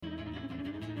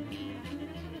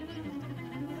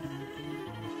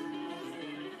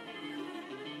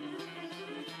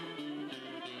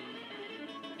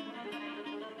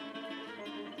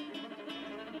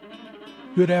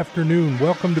Good afternoon.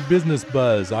 Welcome to Business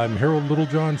Buzz. I'm Harold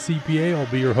Littlejohn, CPA.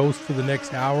 I'll be your host for the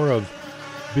next hour of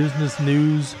business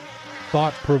news,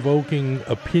 thought-provoking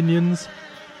opinions,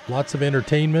 lots of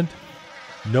entertainment,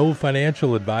 no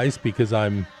financial advice because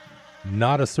I'm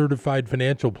not a certified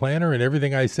financial planner, and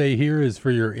everything I say here is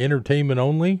for your entertainment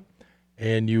only,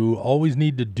 and you always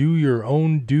need to do your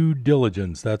own due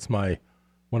diligence. That's one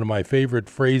of my favorite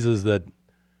phrases that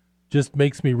just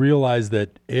makes me realize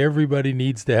that everybody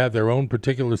needs to have their own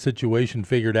particular situation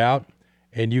figured out,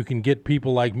 and you can get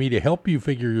people like me to help you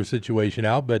figure your situation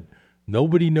out, but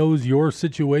nobody knows your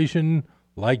situation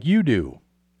like you do.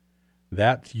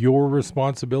 That's your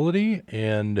responsibility,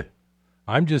 and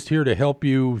I'm just here to help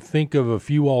you think of a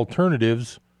few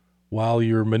alternatives while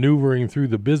you're maneuvering through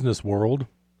the business world.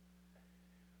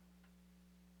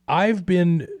 I've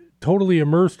been totally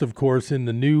immersed, of course, in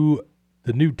the new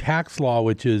tax law,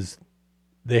 which is,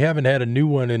 they haven't had a new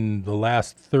one in the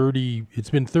last it's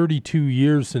been 32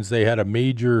 years since they had a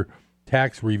major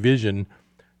tax revision.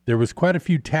 There was quite a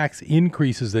few tax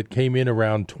increases that came in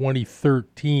around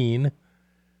 2013.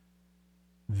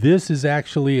 This is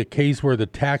actually a case where the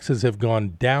taxes have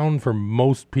gone down for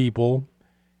most people.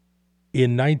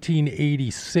 In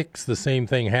 1986, the same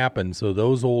thing happened. So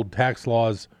those old tax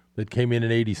laws that came in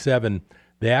 87,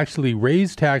 they actually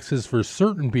raised taxes for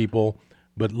certain people,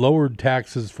 but lowered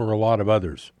taxes for a lot of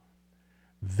others.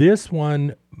 This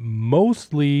one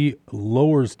mostly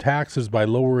lowers taxes by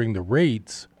lowering the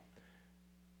rates,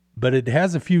 but it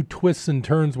has a few twists and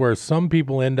turns where some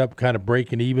people end up kind of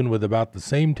breaking even with about the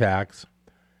same tax.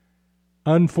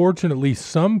 Unfortunately,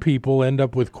 some people end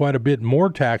up with quite a bit more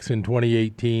tax in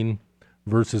 2018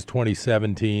 versus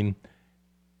 2017.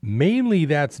 Mainly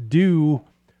that's due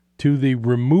to the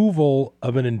removal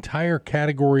of an entire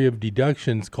category of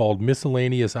deductions called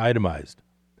miscellaneous itemized.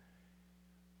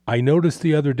 I noticed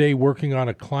the other day working on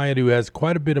a client who has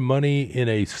quite a bit of money in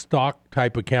a stock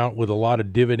type account with a lot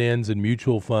of dividends and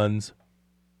mutual funds.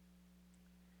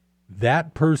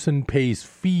 That person pays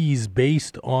fees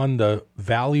based on the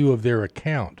value of their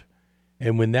account.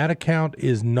 And when that account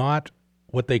is not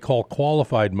what they call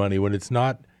qualified money, when it's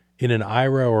not in an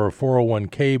IRA or a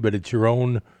 401k, but it's your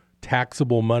own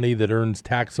taxable money that earns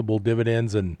taxable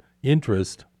dividends and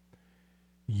interest,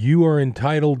 you are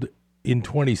entitled in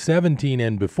 2017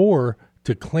 and before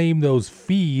to claim those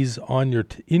fees on your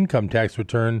income tax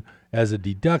return as a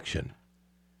deduction.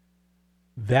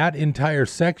 That entire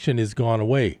section is gone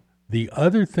away. The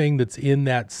other thing that's in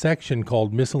that section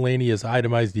called miscellaneous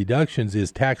itemized deductions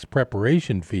is tax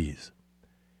preparation fees.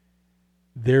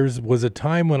 There was a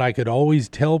time when I could always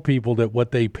tell people that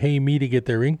what they pay me to get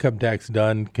their income tax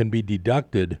done can be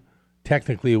deducted.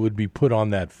 Technically, it would be put on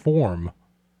that form.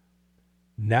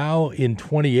 Now, in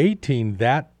 2018,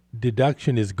 that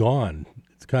deduction is gone.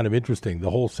 It's kind of interesting.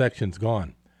 The whole section's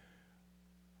gone.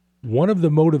 One of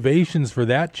the motivations for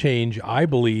that change, I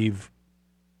believe,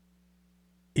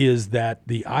 is that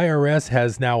the IRS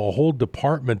has now a whole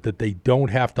department that they don't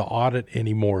have to audit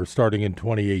anymore starting in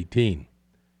 2018.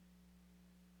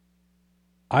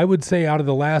 I would say out of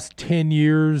the last 10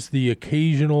 years, the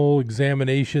occasional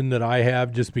examination that I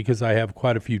have, just because I have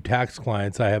quite a few tax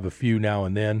clients, I have a few now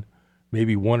and then,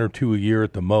 maybe one or two a year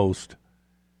at the most,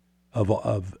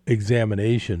 of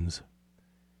examinations.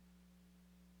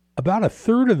 About a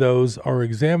third of those are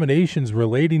examinations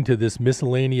relating to this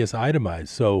miscellaneous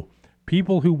itemized. So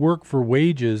people who work for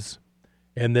wages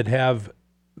and that have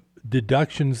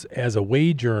deductions as a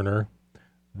wage earner,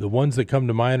 the ones that come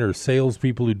to mind are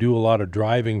salespeople who do a lot of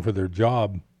driving for their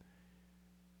job.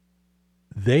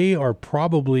 They are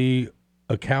probably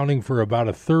accounting for about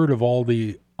a third of all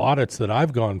the audits that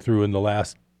I've gone through in the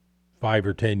last 5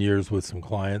 or 10 years with some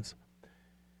clients.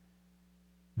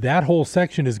 That whole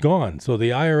section is gone. So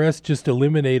the IRS just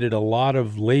eliminated a lot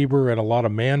of labor and a lot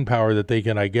of manpower that they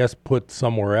can, I guess, put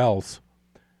somewhere else.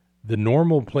 The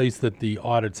normal place that the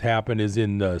audits happen is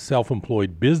in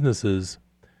self-employed businesses.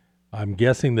 I'm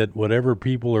guessing that whatever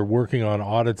people are working on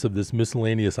audits of this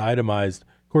miscellaneous itemized,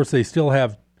 of course, they still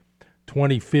have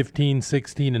 2015,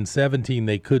 16, and 17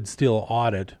 they could still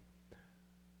audit.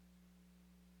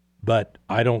 But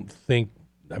I think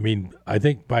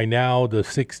by now the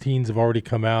 16s have already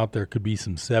come out. There could be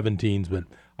some 17s, but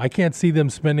I can't see them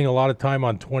spending a lot of time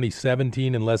on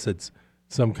 2017 unless it's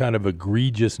some kind of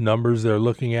egregious numbers they're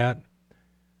looking at.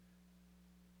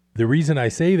 The reason I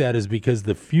say that is because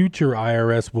the future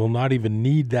IRS will not even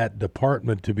need that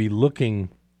department to be looking.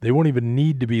 They won't even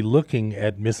need to be looking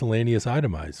at miscellaneous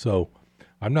itemized. So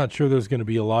I'm not sure there's going to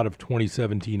be a lot of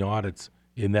 2017 audits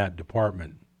in that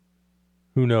department.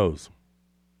 Who knows?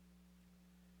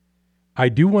 I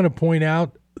do want to point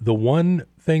out the one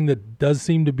thing that does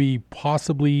seem to be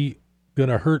possibly going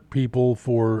to hurt people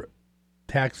for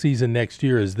tax season next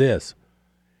year is this.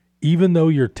 Even though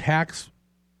your tax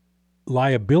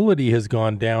liability has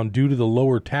gone down due to the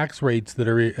lower tax rates that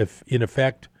are in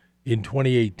effect in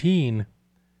 2018,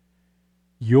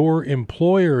 your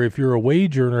employer, if you're a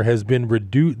wage earner, has been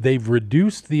reduced. They've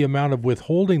reduced the amount of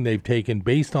withholding they've taken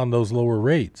based on those lower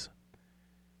rates.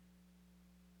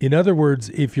 In other words,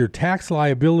 if your tax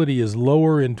liability is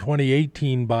lower in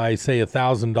 2018 by, say,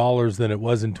 $1,000 than it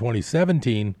was in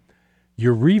 2017,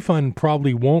 your refund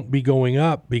probably won't be going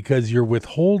up because your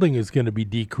withholding is going to be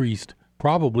decreased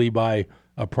probably by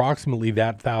approximately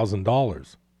that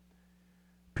 $1,000.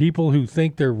 People who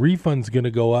think their refund's going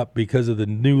to go up because of the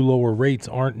new lower rates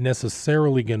aren't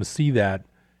necessarily going to see that.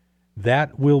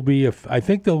 That will be, I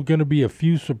think there's going to be a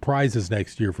few surprises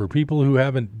next year for people who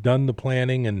haven't done the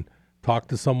planning and talked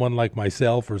to someone like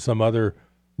myself or some other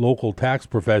local tax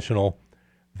professional.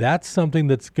 That's something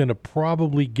that's going to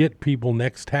probably get people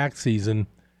next tax season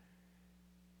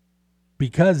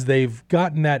because they've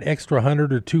gotten that extra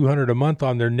 $100 or $200 a month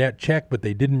on their net check, but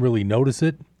they didn't really notice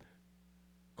it.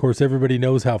 Of course, everybody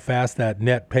knows how fast that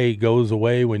net pay goes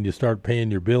away when you start paying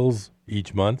your bills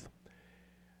each month.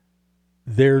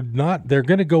 They're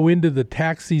going to go into the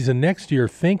tax season next year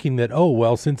thinking that, oh,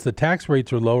 well, since the tax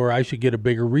rates are lower, I should get a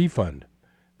bigger refund.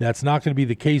 That's not going to be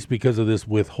the case because of this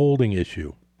withholding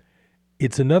issue.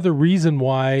 It's another reason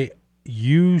why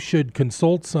you should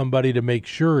consult somebody to make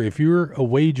sure if you're a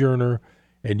wage earner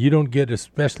and you don't get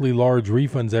especially large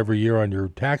refunds every year on your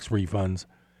tax refunds,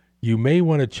 you may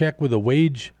want to check with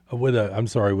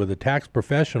a tax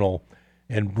professional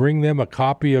and bring them a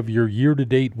copy of your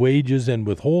year-to-date wages and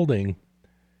withholding.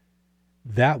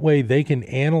 That way they can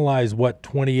analyze what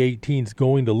 2018 is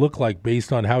going to look like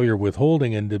based on how you're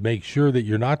withholding and to make sure that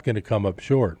you're not going to come up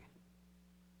short.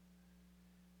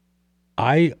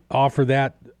 I offer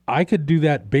that. I could do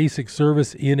that basic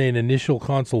service in an initial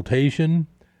consultation.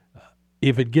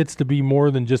 If it gets to be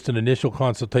more than just an initial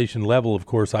consultation level, of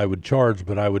course, I would charge,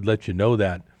 but I would let you know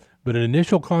that. But an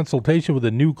initial consultation with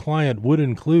a new client would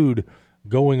include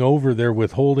going over their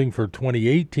withholding for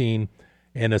 2018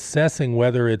 and assessing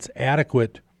whether it's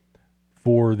adequate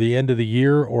for the end of the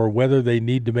year or whether they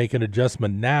need to make an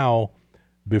adjustment now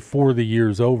before the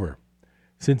year's over.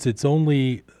 Since it's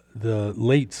only the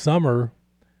late summer,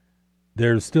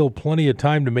 there's still plenty of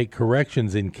time to make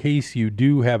corrections in case you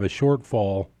do have a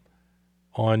shortfall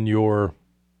on your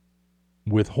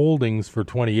withholdings for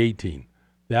 2018.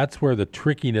 That's where the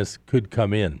trickiness could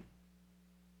come in.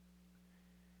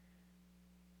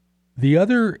 The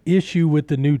other issue with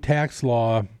the new tax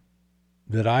law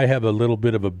that I have a little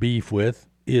bit of a beef with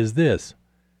is this.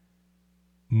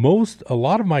 A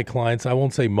lot of my clients, I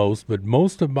won't say most, but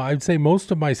I'd say most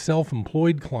of my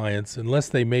self-employed clients, unless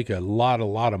they make a lot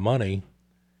of money,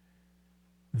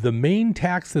 the main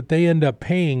tax that they end up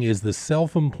paying is the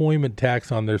self-employment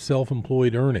tax on their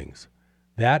self-employed earnings.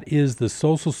 That is the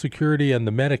Social Security and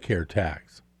the Medicare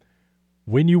tax.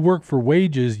 When you work for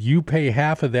wages, you pay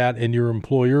half of that and your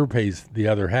employer pays the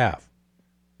other half,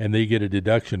 and they get a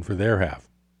deduction for their half.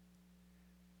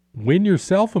 When you're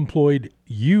self-employed,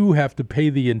 you have to pay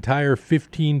the entire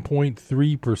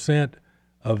 15.3%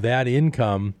 of that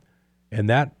income, and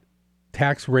that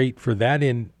tax rate for that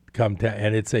income,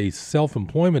 and it's a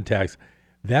self-employment tax,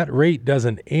 that rate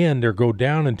doesn't end or go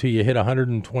down until you hit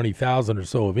 $120,000 or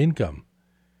so of income.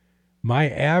 My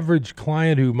average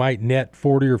client who might net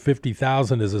 $40,000 or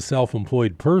 $50,000 as a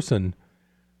self-employed person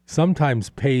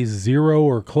sometimes pays zero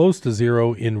or close to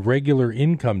zero in regular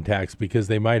income tax because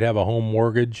they might have a home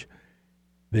mortgage.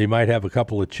 They might have a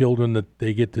couple of children that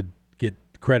they get to get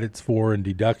credits for and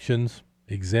deductions,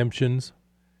 exemptions.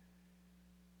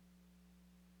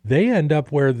 They end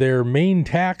up where their main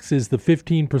tax is the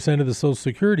 15% of the Social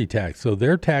Security tax. So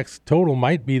their tax total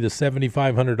might be the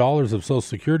 $7,500 of Social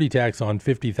Security tax on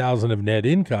 $50,000 of net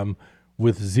income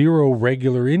with zero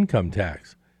regular income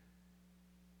tax.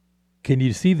 Can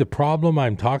you see the problem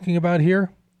I'm talking about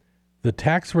here? The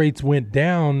tax rates went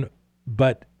down,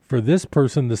 but for this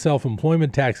person, the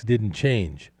self-employment tax didn't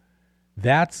change.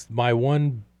 That's my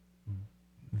one,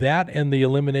 that and the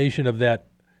elimination of that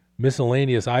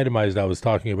miscellaneous itemized I was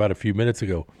talking about a few minutes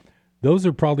ago. Those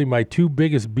are probably my two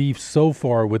biggest beefs so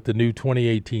far with the new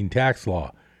 2018 tax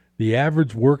law. The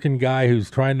average working guy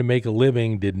who's trying to make a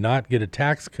living did not get a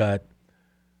tax cut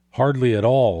hardly at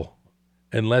all,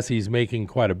 unless he's making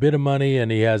quite a bit of money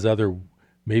and he has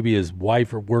maybe his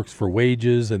wife works for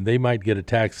wages and they might get a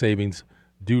tax savings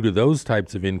due to those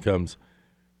types of incomes.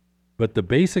 But the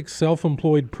basic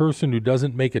self-employed person who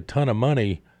doesn't make a ton of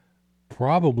money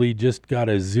probably just got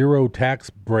a zero tax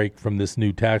break from this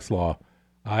new tax law.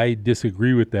 I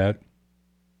disagree with that.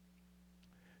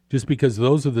 Just because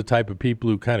those are the type of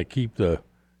people who kind of keep the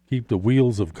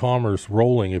wheels of commerce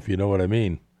rolling, if you know what I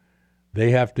mean. They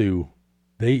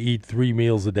eat 3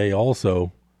 meals a day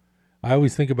also. I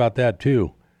always think about that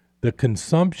too. The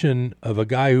consumption of a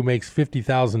guy who makes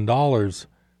 $50,000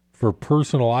 for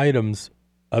personal items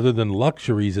other than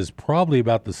luxuries is probably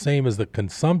about the same as the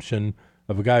consumption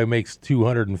of a guy who makes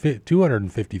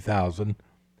 $250,000,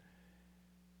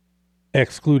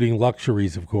 excluding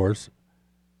luxuries, of course.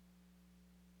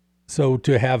 So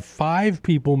to have 5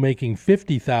 people making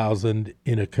 $50,000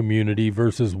 in a community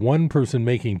versus one person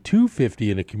making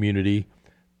 $250,000 in a community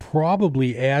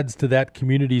probably adds to that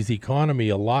community's economy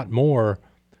a lot more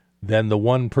than the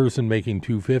one person making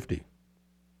 $250,000.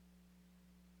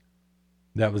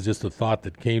 That was just a thought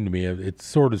that came to me. It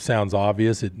sort of sounds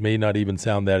obvious. It may not even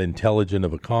sound that intelligent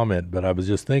of a comment, but I was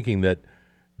just thinking that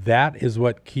is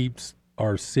what keeps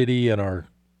our city and our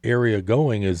area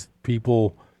going, is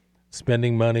people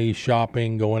spending money,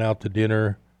 shopping, going out to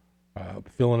dinner,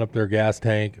 filling up their gas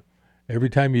tank. Every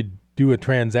time you do a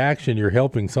transaction, you're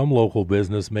helping some local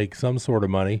business make some sort of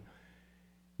money.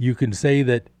 You can say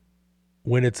that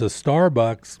when it's a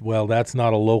Starbucks, well, that's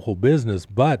not a local business,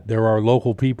 but there are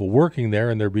local people working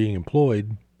there and they're being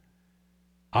employed.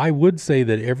 I would say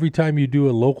that every time you do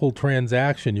a local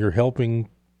transaction, you're helping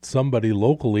somebody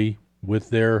locally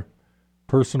with their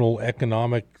personal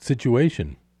economic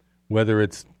situation, whether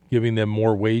it's giving them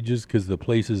more wages because the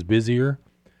place is busier,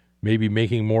 maybe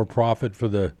making more profit for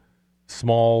the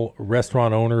small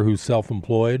restaurant owner who's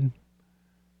self-employed.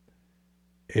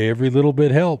 Every little bit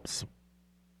helps.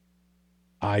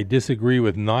 I disagree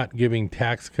with not giving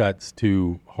tax cuts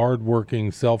to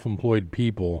hardworking, self-employed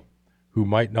people who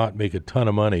might not make a ton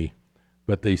of money,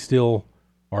 but they still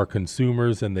are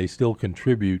consumers and they still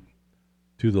contribute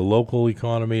to the local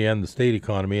economy and the state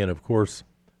economy and, of course,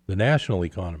 the national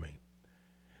economy.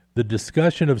 The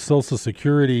discussion of Social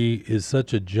Security is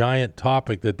such a giant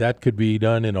topic that could be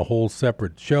done in a whole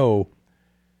separate show.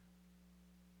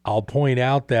 I'll point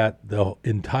out that the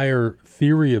entire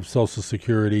theory of Social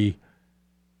Security,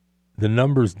 the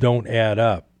numbers don't add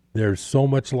up. There's so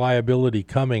much liability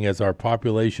coming as our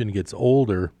population gets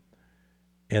older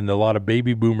and a lot of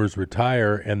baby boomers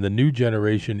retire, and the new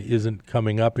generation isn't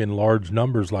coming up in large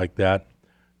numbers like that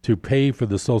to pay for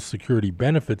the Social Security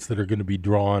benefits that are going to be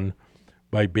drawn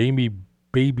by baby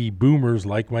boomers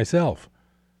like myself.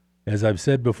 As I've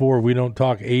said before, we don't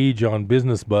talk age on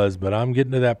Business Buzz, but I'm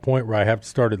getting to that point where I have to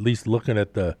start at least looking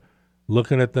at the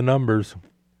numbers.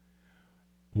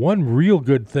 One real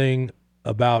good thing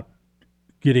about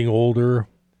getting older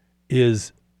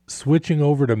is switching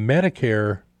over to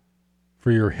Medicare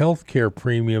for your health care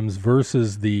premiums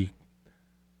versus the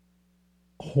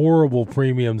horrible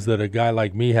premiums that a guy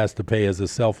like me has to pay as a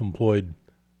self-employed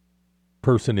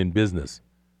person in business.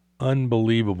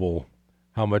 Unbelievable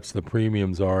how much the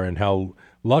premiums are, and how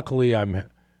luckily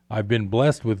I've been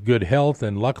blessed with good health,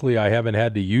 and luckily I haven't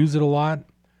had to use it a lot.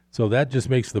 So that just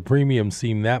makes the premium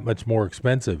seem that much more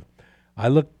expensive. I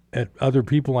look at other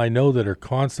people I know that are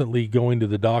constantly going to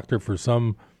the doctor for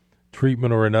some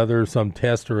treatment or another, some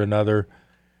test or another.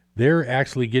 They're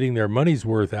actually getting their money's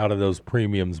worth out of those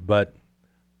premiums. But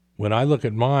when I look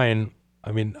at mine,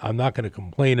 I mean, I'm not going to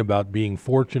complain about being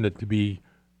fortunate to be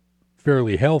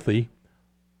fairly healthy,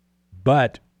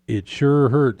 but it sure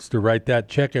hurts to write that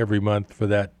check every month for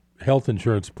that health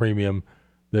insurance premium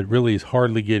that really is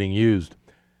hardly getting used.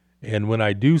 And when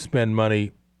I do spend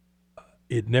money,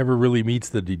 it never really meets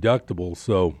the deductible.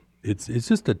 So it's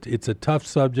a tough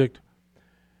subject.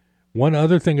 One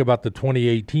other thing about the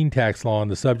 2018 tax law on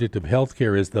the subject of health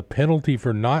care is the penalty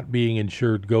for not being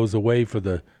insured goes away for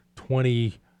the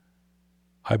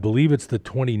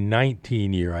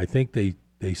 2019 year. I think they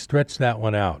stretched that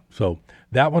one out. So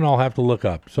that one I'll have to look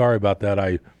up. Sorry about that.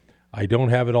 I don't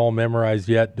have it all memorized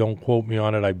yet. Don't quote me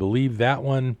on it. I believe that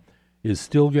one is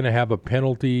still going to have a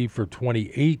penalty for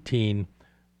 2018,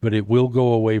 but it will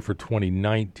go away for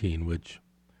 2019, which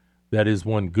that is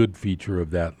one good feature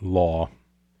of that law.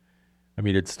 I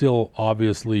mean, it's still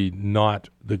obviously not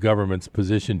the government's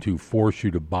position to force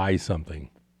you to buy something,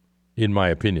 in my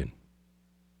opinion.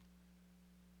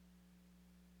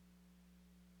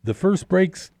 The first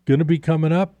break's going to be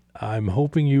coming up. I'm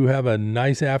hoping you have a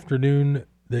nice afternoon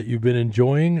that you've been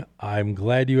enjoying. I'm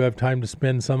glad you have time to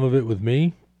spend some of it with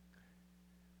me.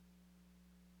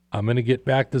 I'm going to get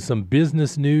back to some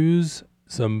business news,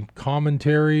 some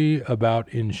commentary about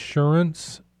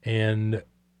insurance, and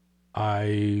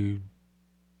I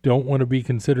don't want to be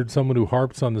considered someone who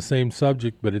harps on the same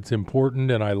subject, but it's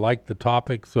important and I like the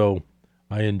topic, so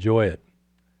I enjoy it.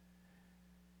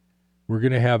 We're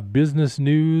going to have business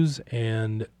news,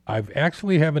 and I've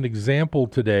actually have an example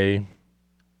today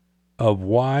of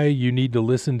why you need to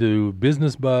listen to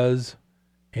Business Buzz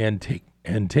and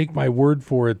take my word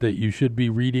for it that you should be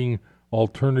reading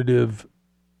alternative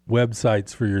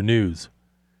websites for your news.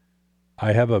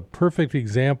 I have a perfect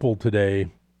example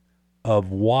today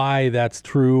of why that's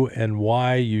true and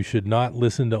why you should not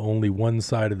listen to only one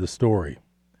side of the story.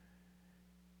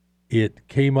 It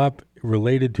came up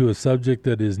related to a subject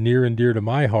that is near and dear to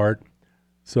my heart,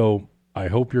 so I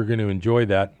hope you're going to enjoy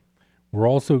that. We're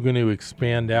also going to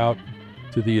expand out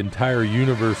to the entire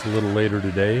universe a little later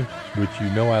today, which you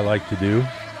know I like to do.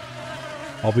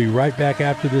 I'll be right back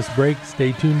after this break.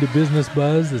 Stay tuned to Business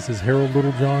Buzz. This is Harold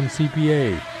Littlejohn,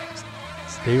 CPA.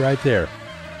 Stay right there.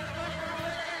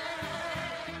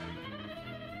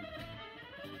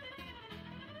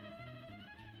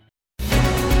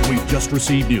 Just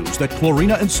received news that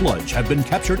Chlorina and Sludge have been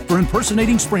captured for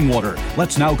impersonating spring water.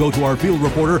 Let's now go to our field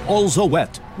reporter, Also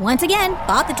Wet. Once again,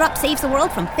 Bob the Drop saves the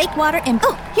world from fake water and...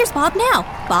 Oh, here's Bob now.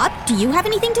 Bob, do you have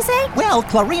anything to say? Well,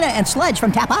 Chlorina and Sludge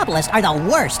from Tapopolis are the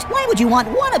worst. Why would you want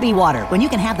wannabe water when you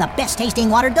can have the best tasting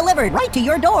water delivered right to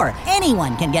your door?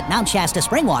 Anyone can get Mount Shasta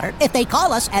spring water if they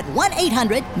call us at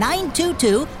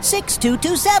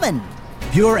 1-800-922-6227.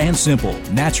 Pure and simple,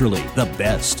 naturally the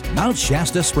best. Mount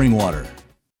Shasta spring water.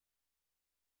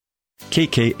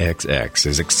 KKXX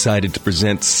is excited to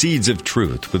present Seeds of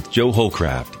Truth with Joe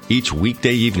Holcraft. Each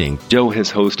weekday evening, Joe has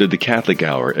hosted the Catholic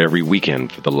Hour every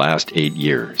weekend for the last 8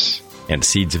 years. And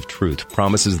Seeds of Truth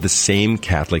promises the same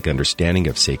Catholic understanding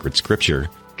of sacred scripture,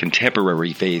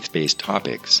 contemporary faith-based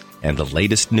topics, and the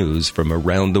latest news from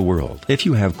around the world. If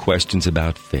you have questions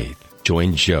about faith,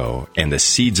 join Joe and the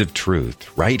Seeds of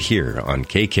Truth right here on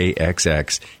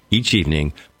KKXX each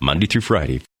evening, Monday through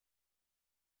Friday.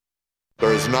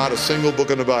 There is not a single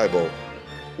book in the Bible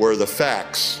where the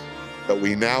facts that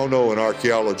we now know in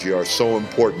archaeology are so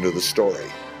important to the story.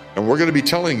 And we're going to be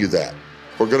telling you that.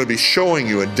 We're going to be showing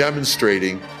you and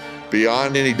demonstrating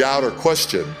beyond any doubt or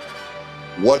question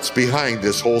what's behind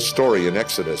this whole story in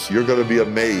Exodus. You're going to be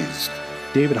amazed.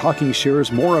 David Hawking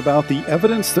shares more about the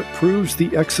evidence that proves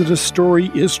the Exodus story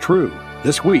is true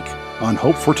this week on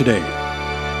Hope for Today.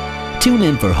 Tune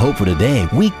in for Hope for Today,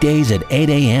 weekdays at 8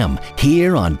 a.m.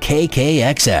 here on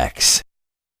KKXX.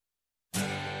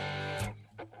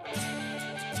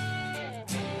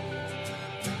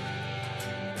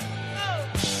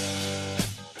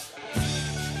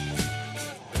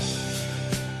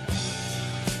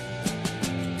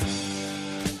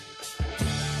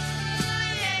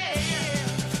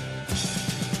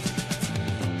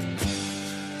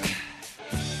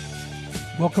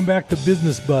 Welcome back to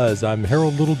Business Buzz. I'm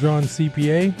Harold Littlejohn,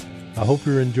 CPA. I hope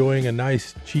you're enjoying a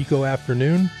nice Chico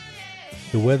afternoon.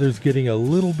 The weather's getting a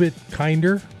little bit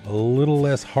kinder, a little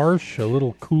less harsh, a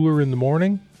little cooler in the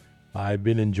morning. I've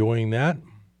been enjoying that.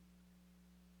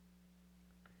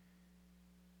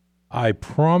 I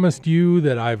promised you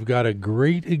that I've got a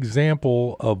great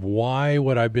example of why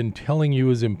what I've been telling you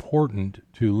is important,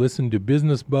 to listen to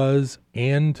Business Buzz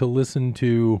and to listen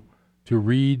to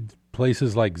read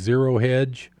places like Zero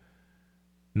Hedge.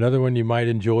 Another one you might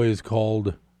enjoy is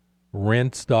called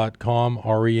Rense.com,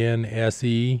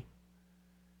 R-E-N-S-E,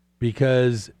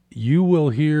 because you will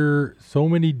hear so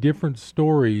many different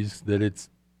stories that it's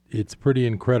pretty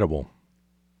incredible.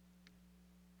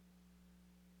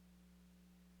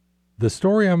 The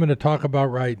story I'm going to talk about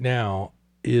right now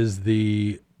is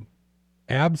the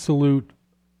absolute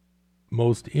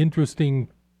most interesting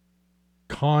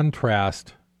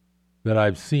contrast that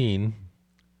I've seen.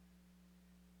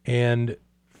 And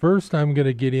first I'm going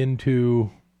to get into,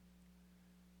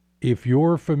 if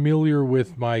you're familiar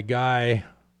with my guy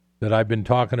that I've been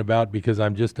talking about, because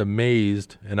I'm just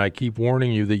amazed, and I keep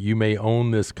warning you that you may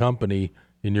own this company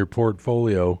in your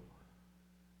portfolio.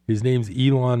 His name's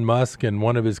Elon Musk, and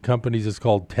one of his companies is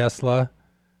called Tesla.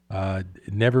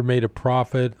 Never made a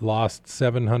profit, lost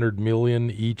 $700 million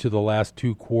each of the last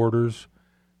 2 quarters.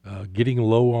 Getting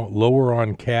lower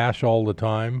on cash all the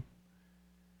time.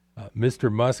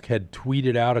 Mr. Musk had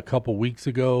tweeted out a couple weeks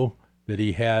ago that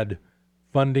he had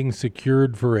funding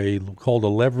secured for called a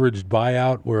leveraged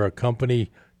buyout, where a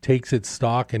company takes its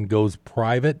stock and goes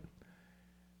private.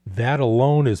 That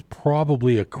alone is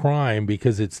probably a crime,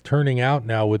 because it's turning out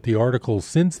now with the articles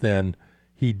since then,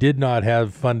 he did not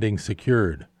have funding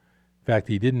secured. In fact,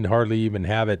 he didn't hardly even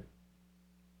have it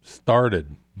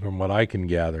started, from what I can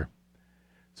gather.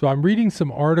 So I'm reading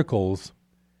some articles,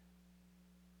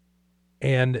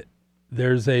 and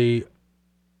there's I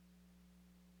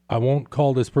won't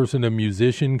call this person a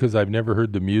musician because I've never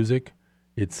heard the music.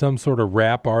 It's some sort of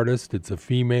rap artist. It's a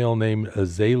female named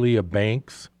Azealia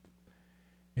Banks.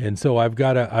 And so I've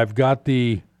got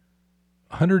the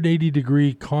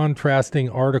 180-degree contrasting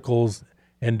articles,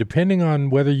 and depending on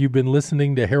whether you've been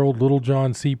listening to Harold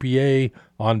Littlejohn CPA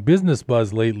on Business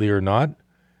Buzz lately or not,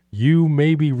 you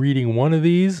may be reading one of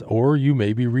these or you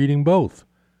may be reading both.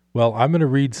 Well, I'm going to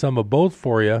read some of both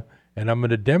for you, and I'm going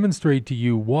to demonstrate to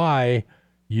you why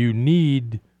you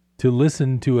need to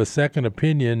listen to a second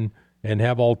opinion and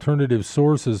have alternative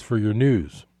sources for your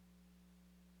news.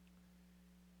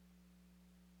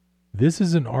 This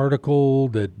is an article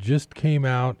that just came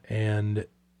out, and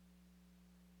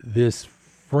this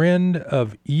friend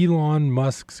of Elon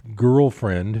Musk's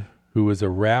girlfriend, who is a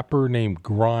rapper named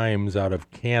Grimes out of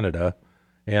Canada,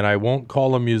 and I won't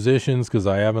call them musicians because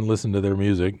I haven't listened to their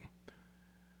music.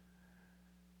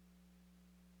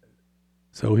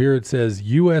 So here it says,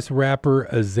 U.S. rapper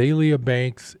Azealia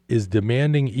Banks is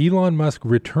demanding Elon Musk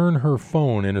return her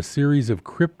phone in a series of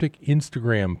cryptic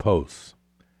Instagram posts.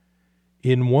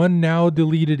 In one now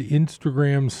deleted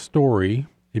Instagram story,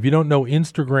 if you don't know,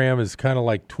 Instagram is kind of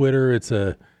like Twitter. It's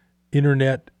a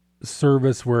internet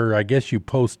service where I guess you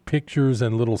post pictures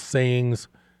and little sayings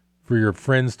for your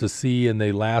friends to see, and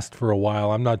they last for a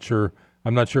while. I'm not sure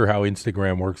how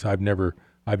Instagram works. I've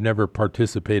never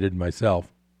participated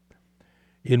myself.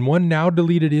 In one now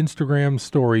deleted Instagram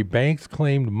story, Banks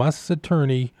claimed Musk's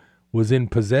attorney was in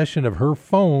possession of her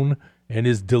phone and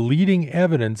is deleting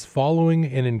evidence following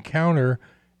an encounter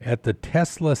at the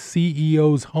Tesla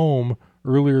CEO's home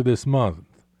earlier this month.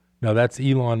 Now that's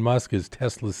Elon Musk as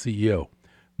Tesla's CEO.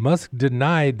 Musk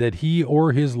denied that he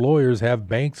or his lawyers have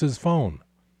Banks's phone.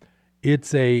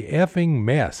 It's a effing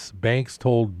mess, Banks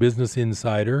told Business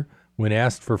Insider when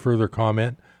asked for further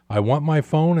comment. I want my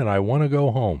phone and I want to go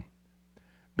home.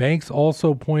 Banks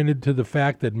also pointed to the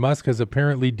fact that Musk has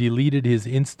apparently deleted his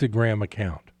Instagram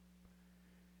account.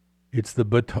 It's the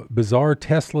bizarre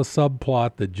Tesla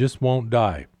subplot that just won't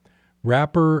die.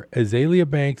 Rapper Azealia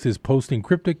Banks is posting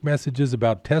cryptic messages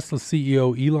about Tesla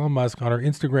CEO Elon Musk on her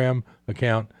Instagram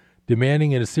account,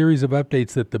 demanding in a series of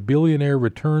updates that the billionaire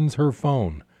returns her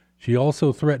phone. She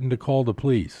also threatened to call the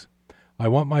police. I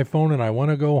want my phone and I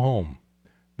want to go home,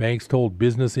 Banks told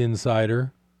Business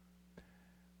Insider.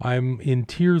 I'm in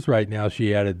tears right now,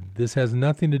 she added. This has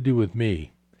nothing to do with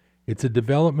me. It's a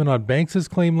development on Banks's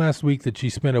claim last week that she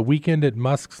spent a weekend at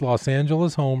Musk's Los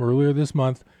Angeles home earlier this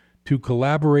month to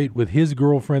collaborate with his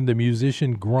girlfriend, the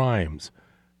musician Grimes.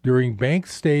 During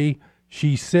Banks' stay,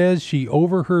 she says she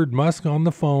overheard Musk on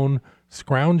the phone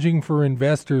scrounging for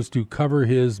investors to cover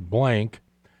his blank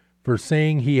for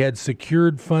saying he had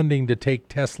secured funding to take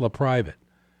Tesla private.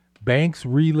 Banks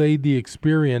relayed the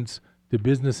experience to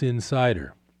Business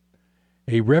Insider.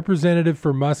 A representative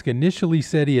for Musk initially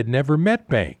said he had never met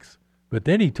Banks, but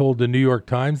then he told the New York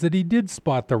Times that he did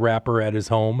spot the rapper at his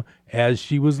home as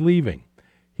she was leaving.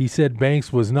 He said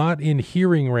Banks was not in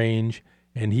hearing range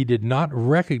and he did not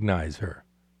recognize her.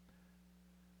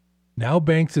 Now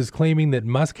Banks is claiming that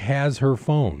Musk has her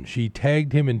phone. She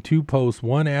tagged him in two posts,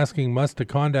 one asking Musk to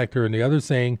contact her and the other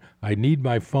saying, I need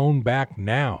my phone back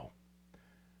now.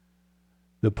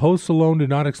 The posts alone do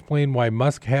not explain why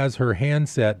Musk has her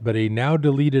handset, but a now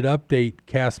deleted update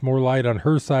casts more light on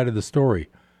her side of the story.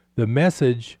 The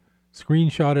message,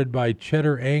 screenshotted by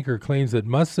Cheddar Anchor, claims that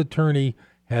Musk's attorney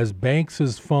has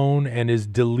Banks's phone and is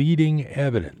deleting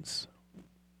evidence.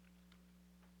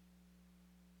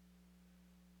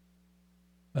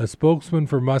 A spokesman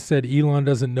for Musk said Elon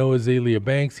doesn't know Azealia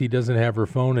Banks, he doesn't have her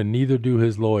phone, and neither do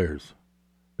his lawyers.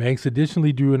 Banks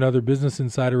additionally drew another Business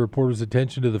Insider reporter's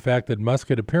attention to the fact that Musk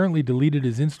had apparently deleted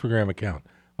his Instagram account.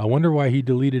 I wonder why he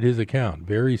deleted his account.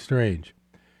 Very strange.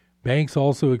 Banks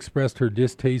also expressed her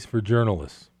distaste for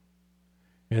journalists.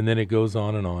 And then it goes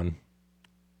on and on.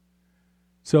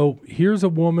 So here's a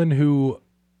woman who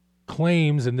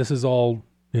claims, and this is all,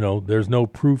 there's no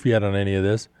proof yet on any of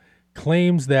this,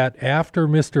 claims that after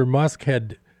Mr. Musk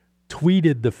had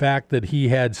tweeted the fact that he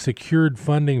had secured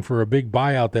funding for a big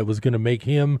buyout that was going to make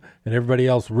him and everybody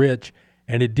else rich,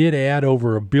 and it did add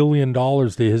over $1 billion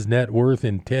to his net worth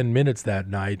in 10 minutes that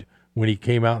night when he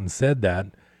came out and said that.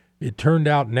 It turned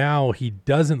out now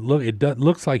it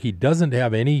looks like he doesn't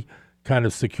have any kind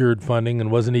of secured funding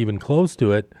and wasn't even close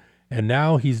to it, and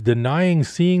now he's denying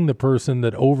seeing the person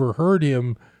that overheard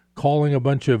him calling a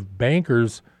bunch of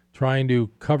bankers trying to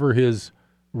cover his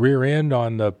rear end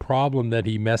on the problem that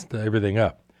he messed everything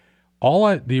up.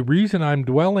 The reason I'm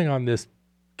dwelling on this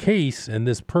case and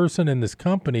this person and this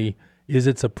company is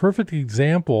it's a perfect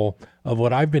example of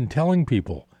what I've been telling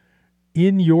people.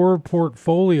 In your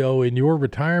portfolio, in your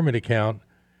retirement account,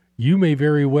 you may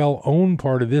very well own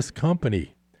part of this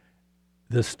company.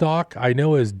 the stock I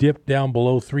know has dipped down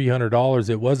below $300.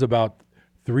 It was about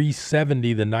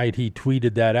 $370 the night he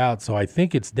tweeted that out. So I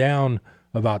think it's down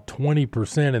about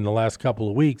 20% in the last couple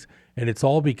of weeks. And it's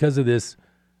all because of this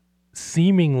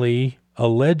seemingly,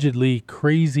 allegedly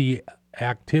crazy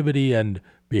activity and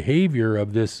behavior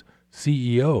of this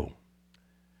CEO.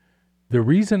 The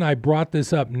reason I brought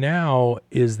this up now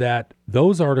is that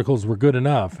those articles were good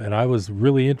enough, and I was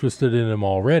really interested in them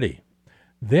already.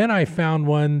 Then I found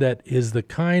one that is the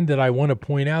kind that I want to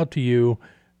point out to you.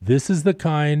 This is the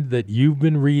kind that you've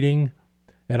been reading,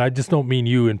 and I just don't mean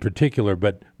you in particular,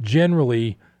 but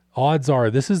generally, odds are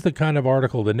this is the kind of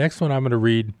article. The next one I'm going to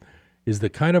read is the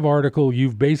kind of article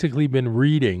you've basically been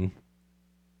reading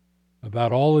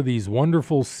about all of these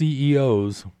wonderful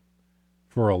CEOs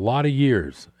for a lot of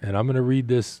years. And I'm going to read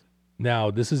this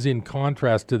now. This is in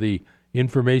contrast to the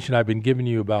information I've been giving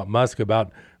you about Musk.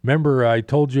 Remember I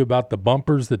told you about the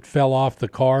bumpers that fell off the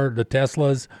car, the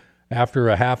Teslas, after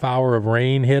a half hour of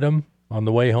rain hit them on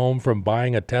the way home from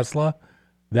buying a Tesla?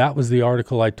 That was the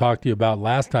article I talked to you about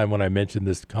last time when I mentioned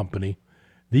this company.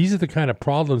 These are the kind of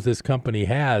problems this company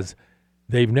has.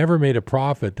 They've never made a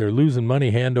profit. They're losing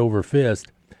money hand over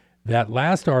fist. That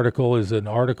last article is an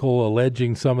article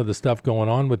alleging some of the stuff going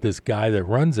on with this guy that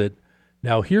runs it.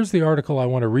 Now, here's the article I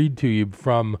want to read to you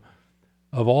from,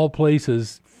 of all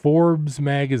places, Forbes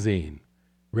magazine.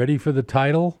 Ready for the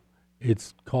title?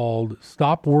 It's called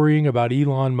Stop Worrying About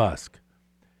Elon Musk.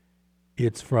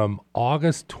 It's from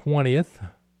August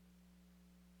 20th,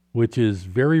 which is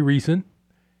very recent.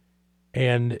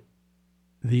 And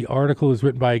the article is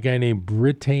written by a guy named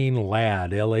Brittain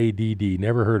Ladd, L-A-D-D.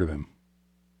 Never heard of him.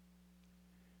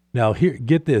 Now, here,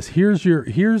 get this. Here's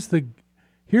the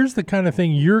kind of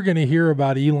thing you're going to hear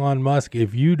about Elon Musk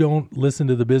if you don't listen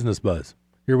to the Business Buzz.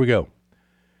 Here we go.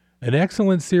 An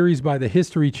excellent series by the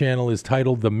History Channel is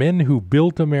titled The Men Who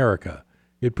Built America.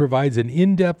 It provides an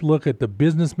in-depth look at the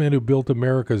businessmen who built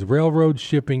America's railroads,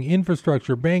 shipping,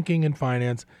 infrastructure, banking, and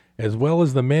finance, as well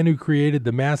as the men who created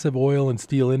the massive oil and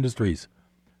steel industries.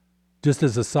 Just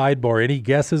as a sidebar, any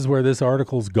guesses where this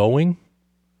article's going?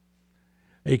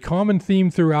 A common theme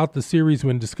throughout the series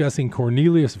when discussing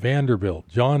Cornelius Vanderbilt,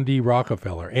 John D.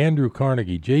 Rockefeller, Andrew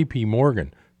Carnegie, J.P.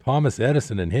 Morgan, Thomas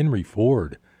Edison, and Henry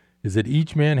Ford is that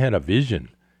each man had a vision,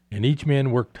 and each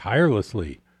man worked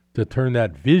tirelessly to turn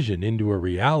that vision into a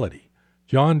reality.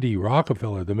 John D.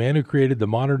 Rockefeller, the man who created the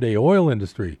modern-day oil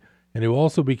industry and who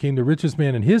also became the richest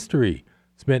man in history,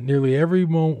 spent nearly every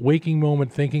waking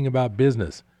moment thinking about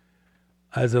business.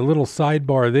 As a little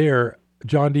sidebar there,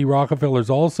 John D.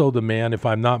 Rockefeller's also the man, if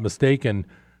I'm not mistaken,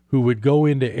 who would go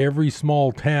into every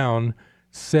small town,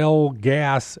 sell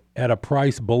gas at a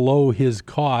price below his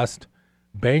cost,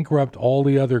 bankrupt all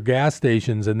the other gas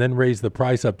stations, and then raise the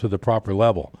price up to the proper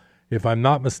level. If I'm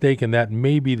not mistaken, that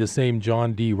may be the same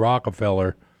John D.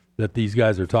 Rockefeller that these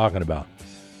guys are talking about.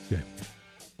 Okay.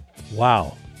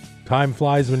 Wow. Time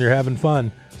flies when you're having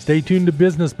fun. Stay tuned to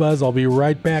Business Buzz. I'll be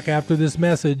right back after this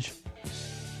message.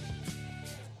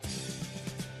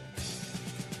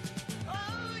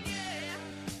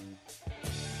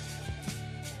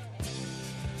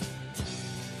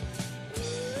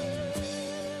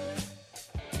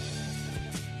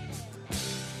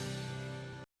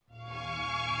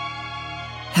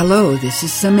 Hello, this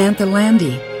is Samantha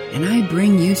Landy, and I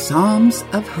bring you Psalms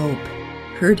of Hope,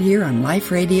 heard here on Life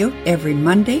Radio every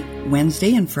Monday,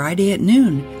 Wednesday, and Friday at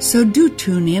noon. So do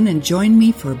tune in and join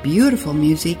me for beautiful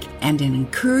music and an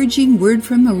encouraging word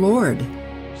from the Lord.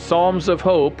 Psalms of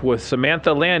Hope with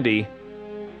Samantha Landy,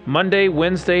 Monday,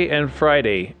 Wednesday, and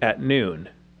Friday at noon,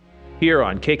 here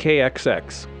on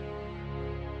KKXX.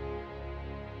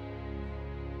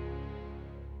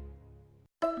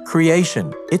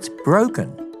 Creation, it's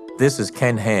broken. This is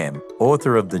Ken Ham,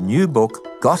 author of the new book,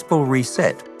 Gospel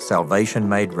Reset, Salvation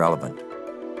Made Relevant.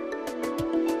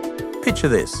 Picture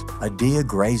this. A deer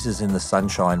grazes in the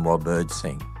sunshine while birds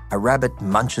sing. A rabbit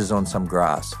munches on some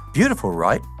grass. Beautiful,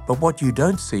 right? But what you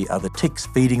don't see are the ticks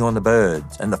feeding on the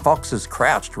birds, and the foxes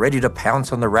crouched ready to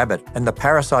pounce on the rabbit, and the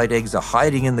parasite eggs are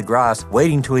hiding in the grass,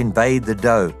 waiting to invade the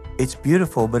doe. It's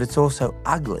beautiful, but it's also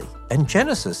ugly. And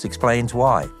Genesis explains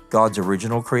why. God's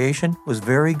original creation was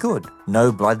very good.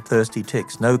 No bloodthirsty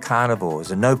ticks, no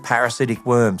carnivores, and no parasitic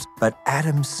worms. But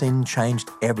Adam's sin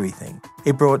changed everything.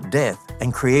 It brought death,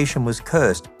 and creation was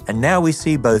cursed. And now we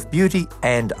see both beauty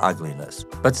and ugliness.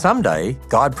 But someday,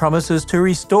 God promises to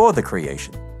restore the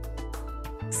creation.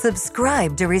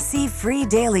 Subscribe to receive free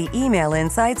daily email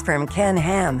insights from Ken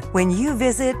Ham when you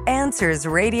visit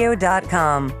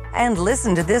AnswersRadio.com and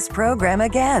listen to this program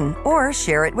again or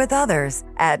share it with others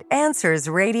at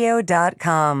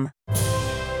AnswersRadio.com.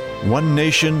 One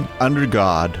nation under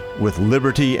God, with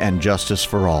liberty and justice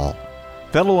for all.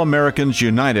 Fellow Americans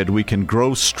united, we can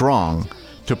grow strong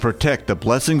to protect the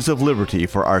blessings of liberty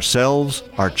for ourselves,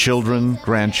 our children,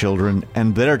 grandchildren,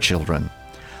 and their children.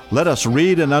 Let us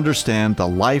read and understand the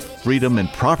life, freedom,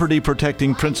 and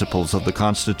property-protecting principles of the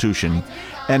Constitution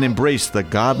and embrace the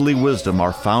godly wisdom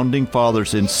our founding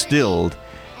fathers instilled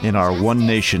in our one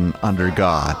nation under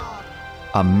God.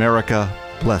 America,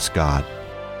 bless God.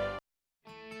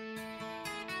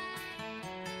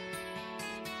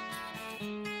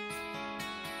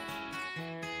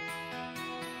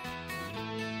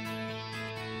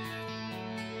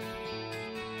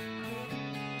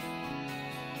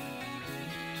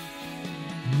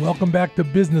 Welcome back to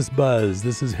Business Buzz.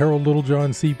 This is Harold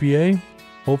Littlejohn, CPA.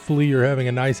 Hopefully you're having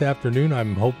a nice afternoon.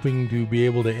 I'm hoping to be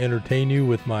able to entertain you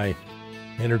with my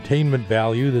entertainment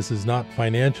value. This is not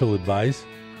financial advice.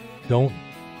 Don't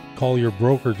call your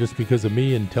broker just because of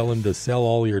me and tell him to sell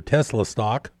all your Tesla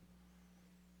stock.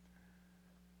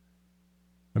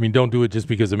 I mean, don't do it just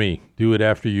because of me. Do it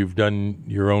after you've done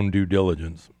your own due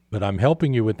diligence. But I'm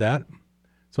helping you with that.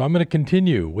 So I'm going to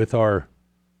continue with our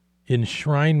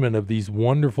enshrinement of these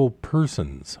wonderful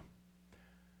persons.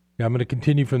 Now, I'm going to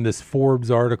continue from this Forbes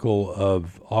article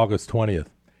of August 20th.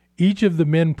 Each of the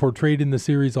men portrayed in the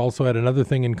series also had another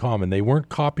thing in common. They weren't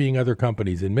copying other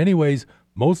companies. In many ways,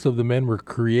 most of the men were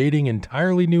creating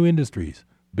entirely new industries.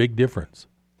 Big difference.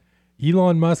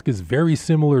 Elon Musk is very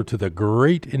similar to the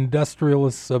great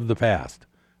industrialists of the past.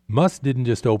 Musk didn't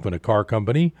just open a car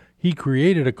company. He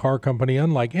created a car company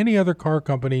unlike any other car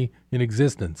company in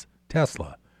existence,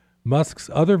 Tesla. Musk's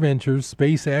other ventures,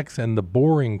 SpaceX and the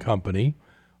Boring Company,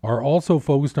 are also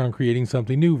focused on creating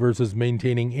something new versus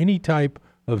maintaining any type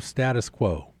of status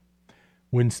quo.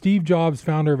 When Steve Jobs,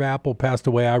 founder of Apple, passed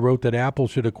away, I wrote that Apple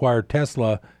should acquire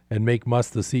Tesla and make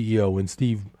Musk the CEO. When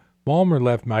Steve Ballmer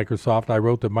left Microsoft, I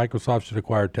wrote that Microsoft should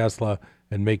acquire Tesla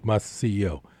and make Musk the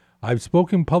CEO. I've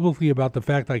spoken publicly about the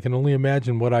fact I can only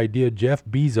imagine what idea Jeff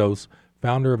Bezos,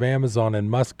 founder of Amazon, and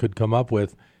Musk could come up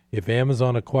with if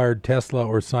Amazon acquired Tesla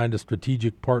or signed a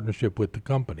strategic partnership with the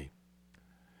company.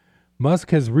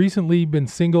 Musk has recently been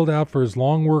singled out for his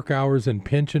long work hours and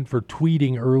penchant for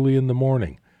tweeting early in the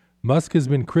morning. Musk has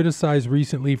been criticized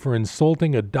recently for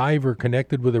insulting a diver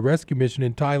connected with a rescue mission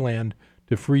in Thailand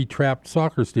to free trapped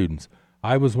soccer students.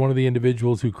 I was one of the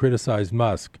individuals who criticized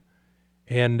Musk.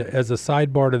 And as a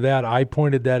sidebar to that, I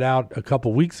pointed that out a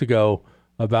couple weeks ago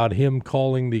about him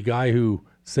calling the guy who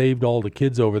saved all the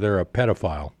kids over there a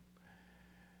pedophile.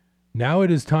 Now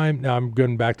it is time, now I'm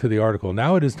going back to the article,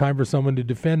 now it is time for someone to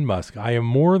defend Musk. I am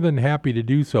more than happy to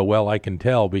do so. Well, I can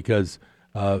tell because,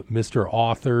 Mr.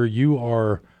 Author, you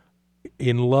are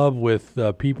in love with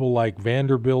people like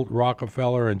Vanderbilt,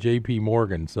 Rockefeller, and J.P.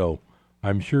 Morgan, so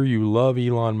I'm sure you love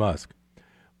Elon Musk.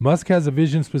 Musk has a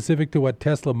vision specific to what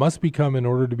Tesla must become in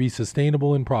order to be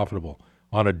sustainable and profitable.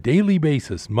 On a daily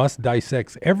basis, Musk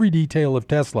dissects every detail of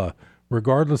Tesla,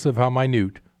 regardless of how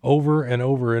minute, over and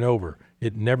over and over.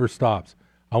 It never stops.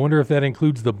 I wonder if that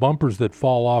includes the bumpers that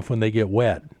fall off when they get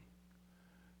wet.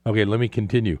 Okay, let me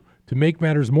continue. To make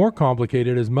matters more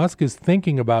complicated, as Musk is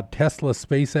thinking about Tesla,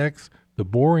 SpaceX, the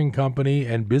Boring Company,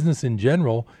 and business in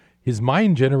general, his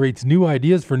mind generates new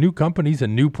ideas for new companies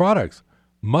and new products.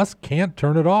 Musk can't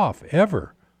turn it off,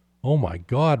 ever. Oh my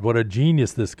God, what a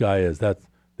genius this guy is. That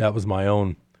was my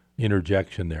own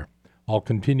interjection there. I'll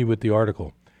continue with the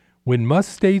article. When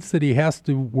Musk states that he has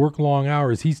to work long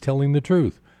hours, he's telling the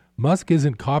truth. Musk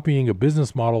isn't copying a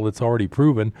business model that's already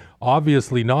proven.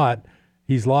 Obviously not.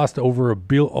 He's lost over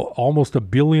almost $1.5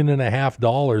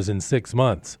 billion in 6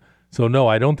 months. So no,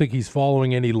 I don't think he's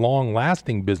following any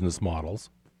long-lasting business models.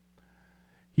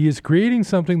 He is creating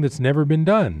something that's never been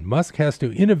done. Musk has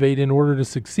to innovate in order to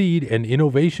succeed, and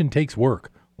innovation takes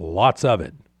work. Lots of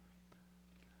it.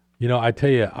 You know, I tell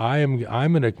you, I'm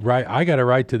gonna write. I got to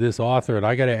write to this author, and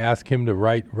I got to ask him to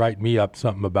write me up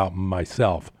something about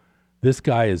myself. This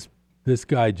guy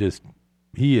just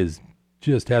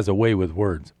has a way with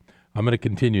words. I'm going to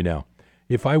continue now.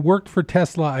 If I worked for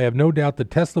Tesla, I have no doubt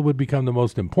that Tesla would become the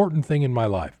most important thing in my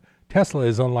life. Tesla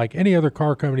is unlike any other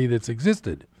car company that's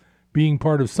existed. Being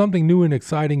part of something new and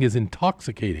exciting is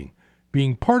intoxicating.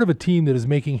 Being part of a team that is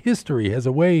making history has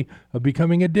a way of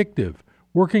becoming addictive.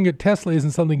 Working at Tesla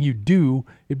isn't something you do,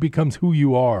 it becomes who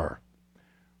you are.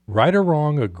 Right or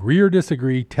wrong, agree or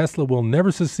disagree, Tesla will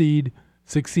never succeed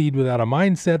without a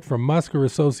mindset from Musk or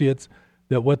associates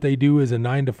that what they do is a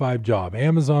 9-to-5 job.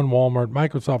 Amazon, Walmart,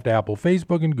 Microsoft, Apple,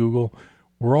 Facebook, and Google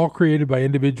were all created by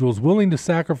individuals willing to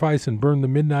sacrifice and burn the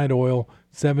midnight oil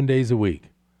 7 days a week.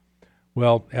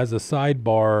 Well, as a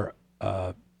sidebar,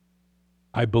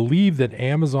 I believe that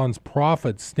Amazon's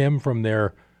profits stem from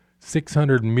their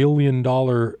 $600 million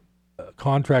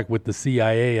contract with the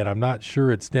CIA, and I'm not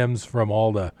sure it stems from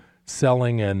all the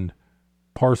selling and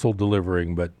parcel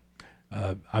delivering. But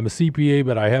I'm a CPA,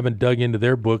 but I haven't dug into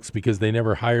their books because they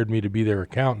never hired me to be their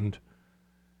accountant.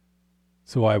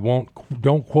 So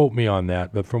don't quote me on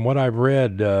that. But from what I've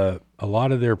read, a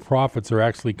lot of their profits are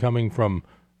actually coming from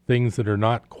things that are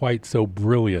not quite so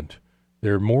brilliant.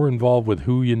 They're more involved with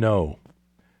who you know.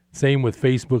 Same with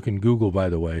Facebook and Google, by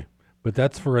the way. But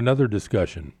that's for another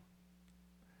discussion.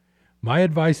 My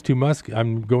advice to Musk,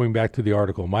 I'm going back to the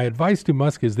article. My advice to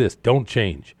Musk is this: don't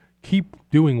change. Keep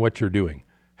doing what you're doing.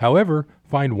 However,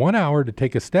 find 1 hour to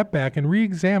take a step back and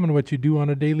re-examine what you do on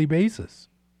a daily basis.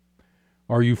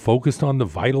 Are you focused on the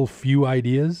vital few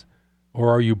ideas? Or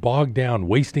are you bogged down,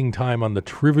 wasting time on the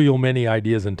trivial many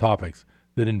ideas and topics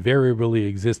that invariably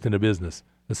exist in a business,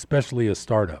 especially a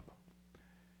startup?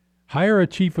 Hire a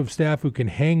chief of staff who can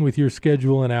hang with your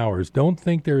schedule and hours. Don't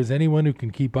think there is anyone who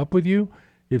can keep up with you.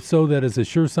 If so, that is a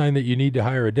sure sign that you need to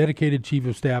hire a dedicated chief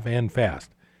of staff and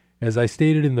fast. As I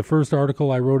stated in the first article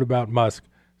I wrote about Musk,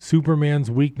 Superman's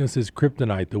weakness is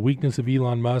kryptonite. The weakness of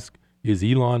Elon Musk is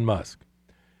Elon Musk.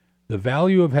 The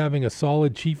value of having a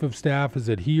solid chief of staff is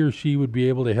that he or she would be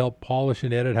able to help polish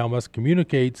and edit how Musk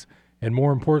communicates, and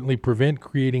more importantly, prevent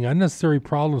creating unnecessary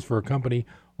problems for a company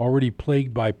already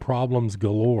plagued by problems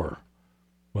galore.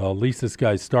 Well, at least this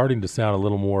guy's starting to sound a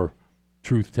little more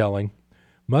truth-telling.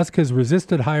 Musk has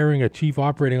resisted hiring a chief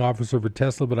operating officer for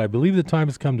Tesla, but I believe the time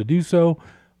has come to do so.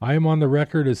 I am on the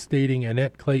record as stating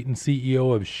Annette Clayton,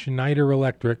 CEO of Schneider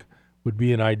Electric, would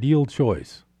be an ideal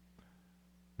choice.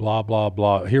 Blah, blah,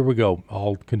 blah. Here we go.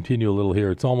 I'll continue a little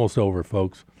here. It's almost over,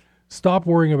 folks. Stop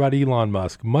worrying about Elon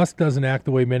Musk. Musk doesn't act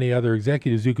the way many other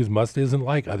executives do because Musk isn't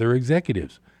like other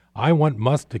executives. I want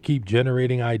Musk to keep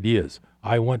generating ideas.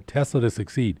 I want Tesla to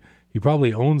succeed. He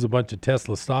probably owns a bunch of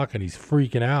Tesla stock and he's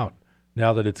freaking out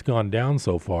now that it's gone down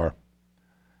so far.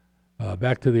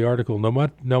 Back to the article.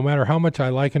 No matter how much I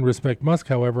like and respect Musk,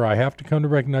 however, I have to come to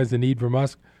recognize the need for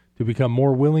Musk to become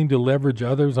more willing to leverage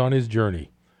others on his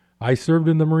journey. I served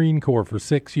in the Marine Corps for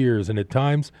 6 years, and at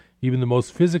times, even the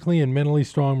most physically and mentally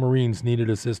strong Marines needed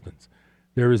assistance.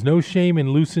 There is no shame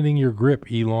in loosening your grip,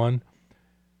 Elon.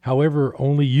 However,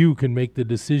 only you can make the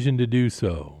decision to do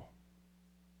so.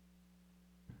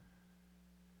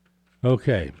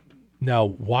 Okay. Now,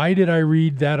 why did I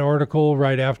read that article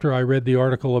right after I read the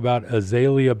article about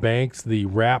Azealia Banks, the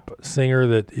rap singer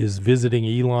that is visiting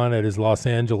Elon at his Los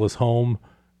Angeles home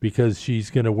because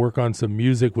she's going to work on some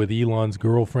music with Elon's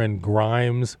girlfriend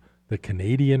Grimes, the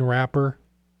Canadian rapper?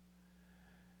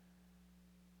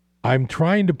 I'm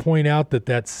trying to point out that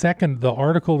the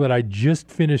article that I just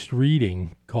finished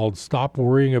reading called Stop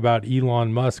Worrying About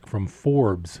Elon Musk from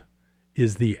Forbes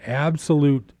is the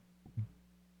absolute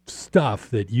stuff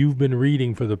that you've been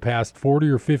reading for the past 40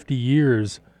 or 50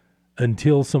 years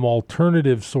until some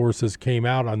alternative sources came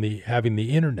out on having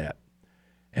the internet.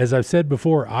 As I've said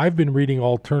before, I've been reading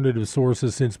alternative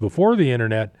sources since before the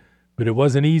internet, but it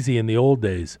wasn't easy in the old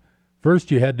days.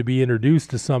 First, you had to be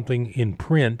introduced to something in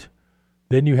print,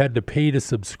 then you had to pay to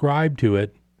subscribe to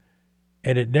it,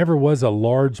 and it never was a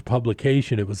large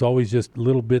publication. It was always just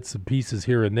little bits and pieces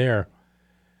here and there.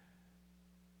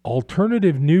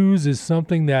 Alternative news is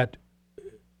something that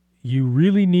you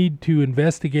really need to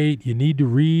investigate, you need to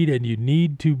read, and you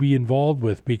need to be involved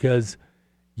with because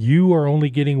you are only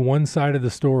getting one side of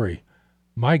the story.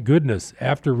 My goodness,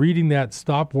 after reading that,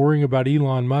 Stop Worrying About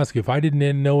Elon Musk, if I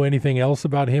didn't know anything else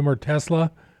about him or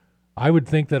Tesla, I would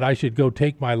think that I should go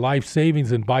take my life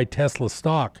savings and buy Tesla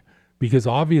stock because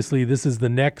obviously this is the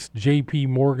next J.P.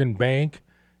 Morgan Bank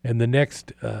and the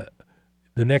next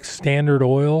Standard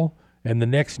Oil and the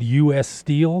next U.S.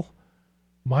 Steel.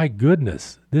 My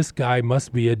goodness, this guy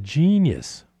must be a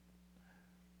genius.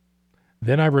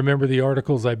 Then I remember the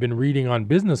articles I've been reading on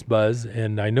Business Buzz,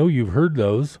 and I know you've heard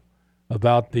those,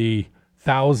 about the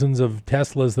thousands of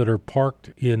Teslas that are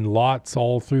parked in lots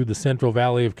all through the Central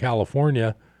Valley of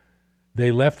California.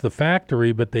 They left the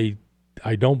factory, but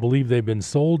I don't believe they've been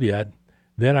sold yet.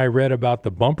 Then I read about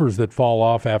the bumpers that fall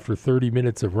off after 30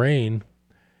 minutes of rain.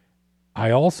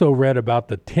 I also read about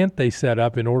the tent they set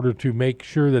up in order to make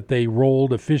sure that they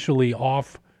rolled officially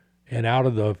off and out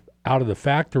of the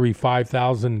factory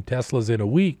 5,000 Teslas in a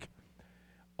week.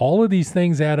 All of these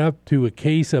things add up to a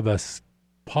case of a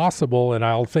possible, and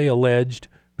I'll say alleged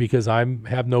because I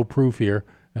have no proof here,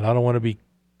 and I don't want to be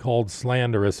called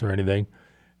slanderous or anything.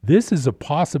 This is a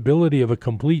possibility of a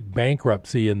complete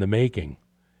bankruptcy in the making.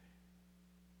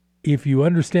 If you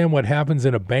understand what happens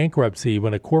in a bankruptcy,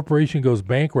 when a corporation goes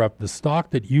bankrupt, the stock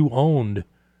that you owned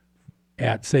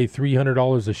at, say,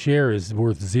 $300 a share is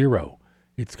worth zero.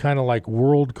 It's kind of like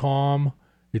WorldCom.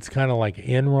 It's kind of like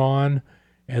Enron.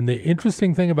 And the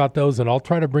interesting thing about those, and I'll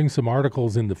try to bring some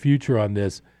articles in the future on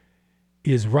this,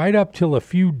 is right up till a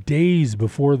few days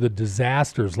before the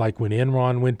disasters, like when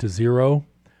Enron went to zero,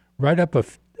 right up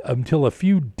until a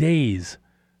few days,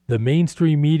 the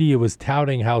mainstream media was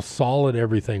touting how solid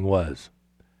everything was.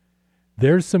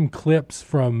 There's some clips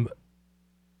from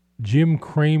Jim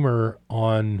Cramer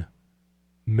on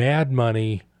Mad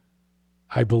Money.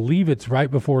 I believe it's right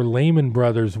before Lehman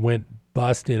Brothers went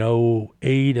bust in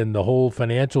 2008, and the whole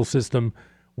financial system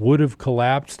would have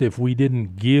collapsed if we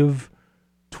didn't give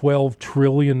 $12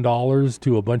 trillion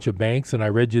to a bunch of banks, and I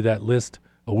read you that list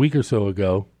a week or so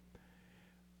ago.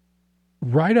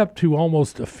 Right up to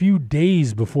almost a few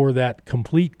days before that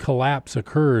complete collapse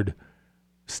occurred,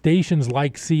 stations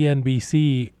like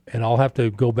CNBC, and I'll have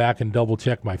to go back and double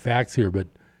check my facts here, but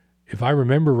if I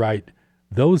remember right,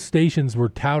 those stations were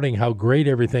touting how great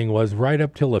everything was right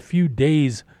up till a few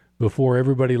days before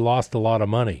everybody lost a lot of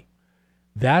money.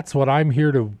 That's what I'm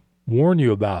here to warn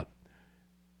you about.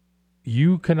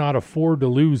 You cannot afford to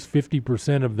lose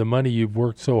 50% of the money you've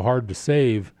worked so hard to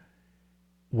save.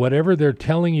 Whatever they're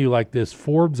telling you, like this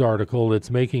Forbes article that's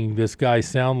making this guy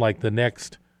sound like the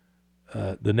next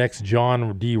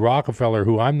John D. Rockefeller,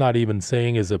 who I'm not even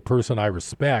saying is a person I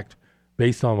respect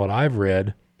based on what I've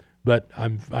read, but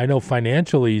I know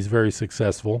financially he's very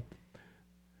successful.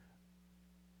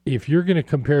 If you're going to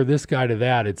compare this guy to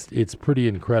that, it's pretty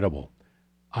incredible.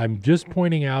 I'm just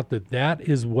pointing out that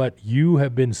is what you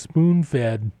have been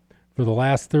spoon-fed for the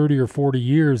last 30 or 40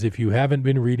 years if you haven't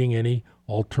been reading any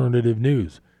alternative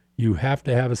news. You have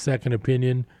to have a second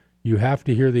opinion. You have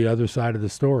to hear the other side of the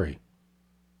story.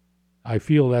 I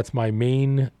feel that's my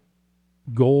main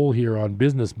goal here on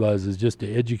Business Buzz, is just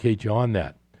to educate you on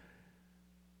that.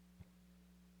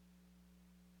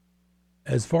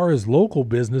 As far as local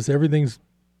business, everything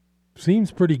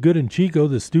seems pretty good in Chico.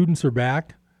 The students are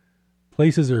back.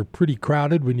 Places are pretty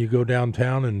crowded when you go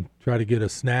downtown and try to get a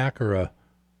snack or a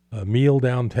meal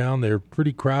downtown. They're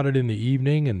pretty crowded in the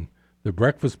evening, and the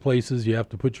breakfast places, you have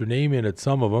to put your name in at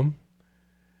some of them.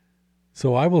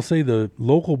 So I will say the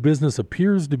local business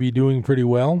appears to be doing pretty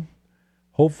well.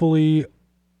 Hopefully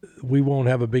we won't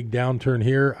have a big downturn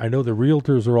here. I know the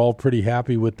realtors are all pretty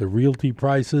happy with the realty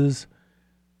prices.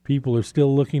 People are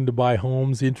still looking to buy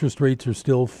homes. Interest rates are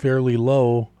still fairly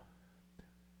low.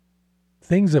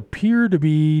 Things appear to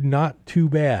be not too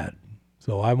bad.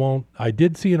 So I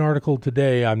did see an article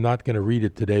today. I'm not going to read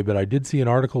it today, but I did see an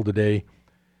article today.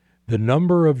 The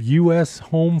number of U.S.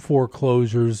 home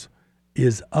foreclosures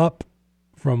is up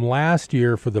from last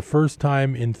year for the first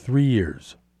time in 3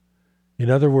 years. In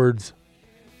other words,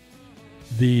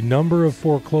 the number of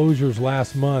foreclosures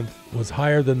last month was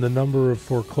higher than the number of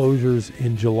foreclosures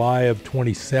in July of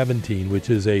 2017, which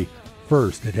is a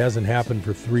first. It hasn't happened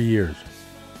for 3 years.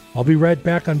 I'll be right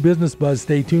back on Business Buzz.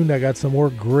 Stay tuned. I got some more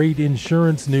great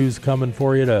insurance news coming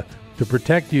for you to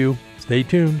protect you. Stay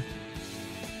tuned.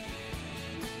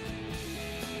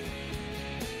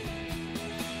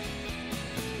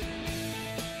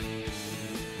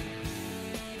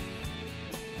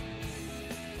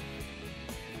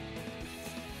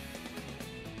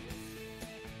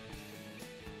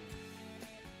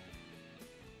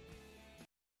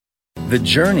 The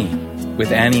Journey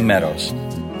with Annie Meadows.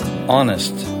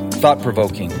 Honest,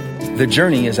 thought-provoking. The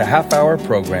Journey is a half-hour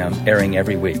program airing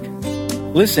every week.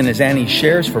 Listen as Annie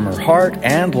shares from her heart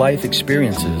and life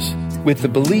experiences with the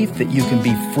belief that you can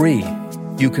be free,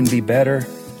 you can be better,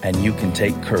 and you can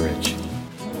take courage.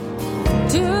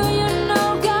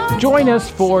 Join us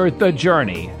for The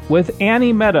Journey with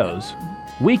Annie Meadows,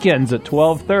 weekends at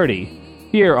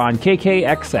 12:30 here on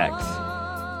KKXX.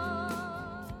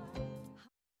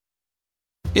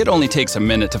 It only takes a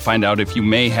minute to find out if you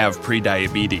may have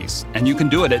prediabetes, and you can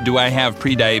do it at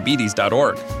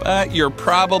doihaveprediabetes.org. But you're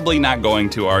probably not going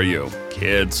to, are you?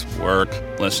 Kids, work,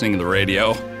 listening to the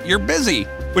radio. You're busy,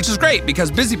 which is great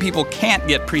because busy people can't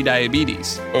get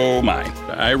prediabetes. Oh my,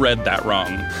 I read that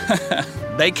wrong.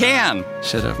 They can.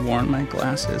 Should have worn my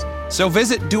glasses. So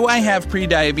visit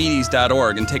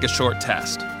doihaveprediabetes.org and take a short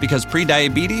test, because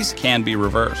prediabetes can be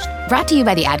reversed. Brought to you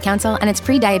by the Ad Council and its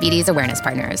Prediabetes Awareness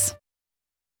Partners.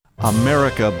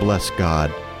 America bless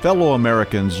God. Fellow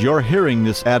Americans, your hearing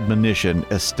this admonition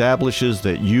establishes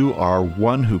that you are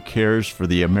one who cares for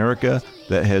the America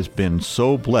that has been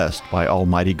so blessed by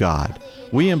Almighty God.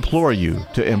 We implore you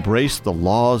to embrace the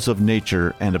laws of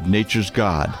nature and of nature's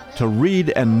God, to read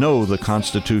and know the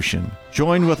Constitution.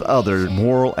 Join with other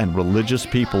moral and religious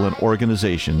people and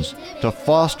organizations to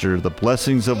foster the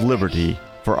blessings of liberty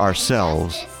for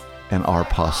ourselves and our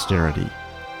posterity.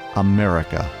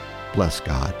 America, bless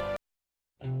God.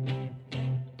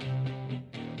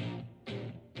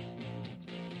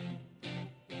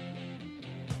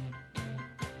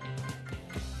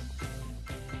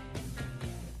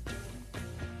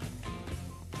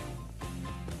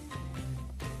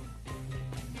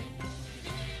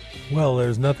 Well,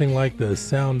 there's nothing like the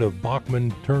sound of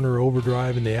Bachman-Turner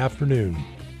Overdrive in the afternoon.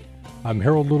 I'm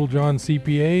Harold Littlejohn,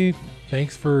 CPA.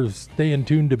 Thanks for staying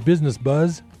tuned to Business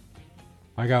Buzz.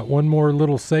 I got one more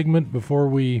little segment before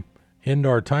we end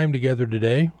our time together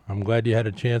today. I'm glad you had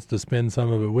a chance to spend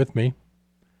some of it with me.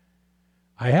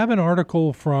 I have an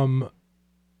article from...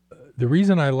 The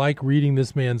reason I like reading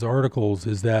this man's articles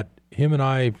is that him and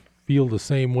I feel the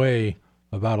same way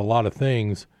about a lot of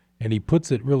things, and he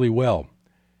puts it really well.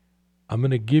 I'm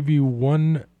going to give you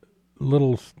one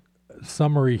little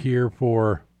summary here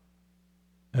for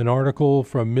an article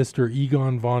from Mr.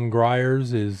 Egon von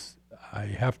Greyer's. I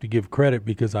have to give credit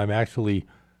because I'm actually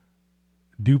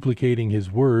duplicating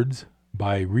his words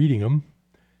by reading them.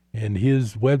 And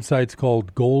his website's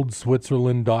called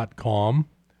goldswitzerland.com.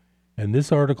 And this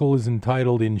article is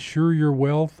entitled Insure Your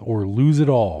Wealth or Lose It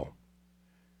All.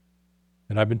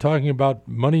 And I've been talking about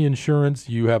money insurance.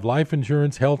 You have life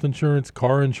insurance, health insurance,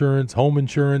 car insurance, home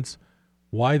insurance.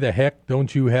 Why the heck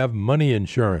don't you have money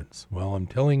insurance? Well, I'm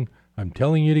telling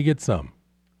you to get some.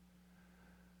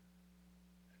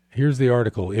 Here's the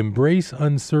article. Embrace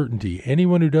uncertainty.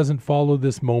 Anyone who doesn't follow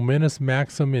this momentous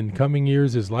maxim in coming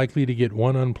years is likely to get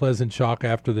one unpleasant shock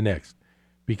after the next,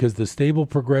 because the stable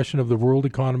progression of the world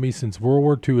economy since World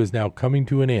War II is now coming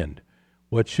to an end.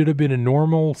 What should have been a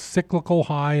normal cyclical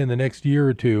high in the next year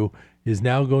or two is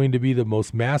now going to be the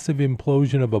most massive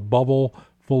implosion of a bubble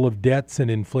full of debts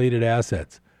and inflated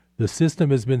assets. The system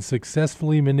has been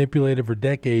successfully manipulated for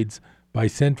decades by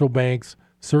central banks,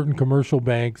 certain commercial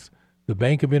banks, the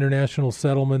Bank of International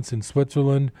Settlements in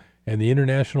Switzerland, and the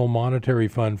International Monetary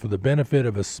Fund for the benefit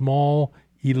of a small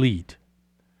elite.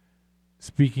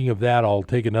 Speaking of that, I'll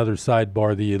take another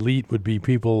sidebar. The elite would be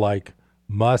people like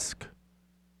Musk,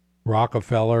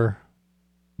 Rockefeller,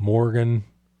 Morgan,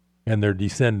 and their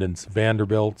descendants,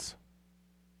 Vanderbilt's.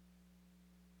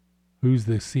 Who's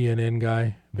the CNN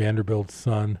guy? Vanderbilt's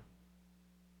son.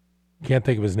 Can't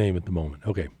think of his name at the moment.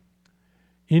 Okay.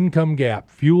 Income gap,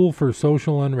 fuel for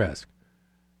social unrest.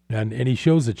 And he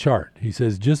shows a chart. He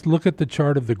says, just look at the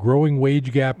chart of the growing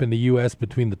wage gap in the U.S.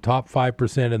 between the top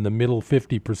 5% and the middle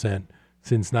 50%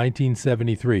 since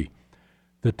 1973.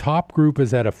 The top group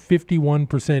has had a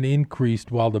 51% increase,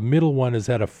 while the middle one has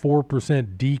had a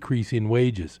 4% decrease in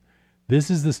wages. This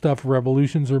is the stuff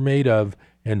revolutions are made of,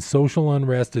 and social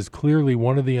unrest is clearly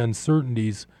one of the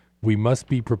uncertainties we must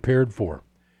be prepared for.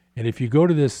 And if you go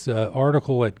to this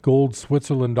article at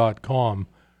goldswitzerland.com,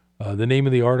 the name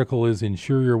of the article is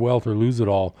Insure Your Wealth or Lose It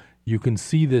All, you can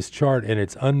see this chart, and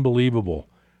it's unbelievable.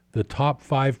 The top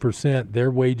 5%,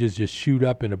 their wages just shoot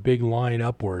up in a big line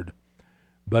upward.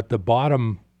 But the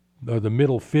bottom, or the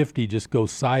middle 50, just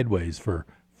goes sideways for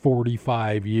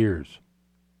 45 years.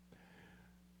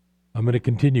 I'm going to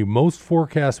continue. Most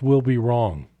forecasts will be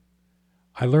wrong.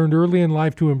 I learned early in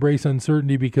life to embrace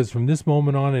uncertainty because from this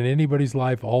moment on in anybody's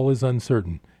life, all is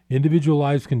uncertain. Individual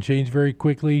lives can change very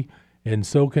quickly, and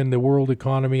so can the world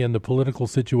economy and the political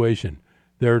situation.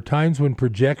 There are times when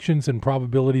projections and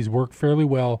probabilities work fairly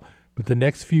well, but the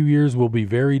next few years will be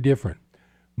very different.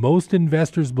 Most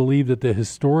investors believe that the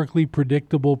historically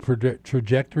predictable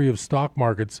trajectory of stock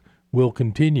markets will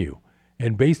continue.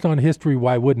 And based on history,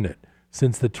 why wouldn't it?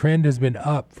 Since the trend has been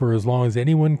up for as long as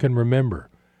anyone can remember.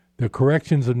 The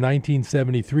corrections of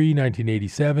 1973,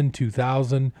 1987,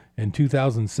 2000, and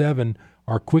 2007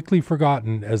 are quickly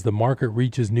forgotten as the market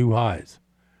reaches new highs.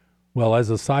 Well, as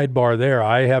a sidebar there,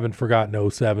 I haven't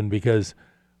forgotten 07 because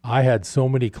I had so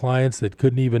many clients that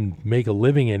couldn't even make a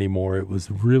living anymore. It was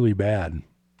really bad.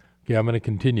 Okay, I'm going to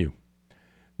continue.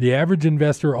 The average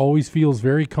investor always feels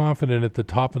very confident at the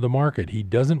top of the market. He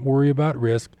doesn't worry about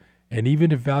risk, and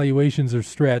even if valuations are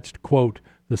stretched, quote,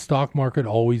 the stock market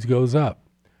always goes up.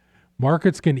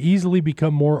 Markets can easily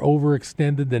become more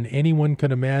overextended than anyone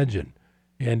can imagine,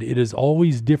 and it is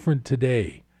always different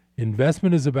today.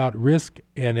 Investment is about risk,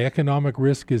 and economic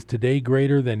risk is today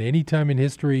greater than any time in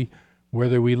history,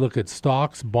 whether we look at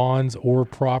stocks, bonds, or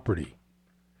property.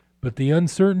 But the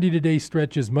uncertainty today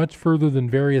stretches much further than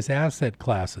various asset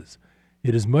classes.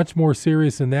 It is much more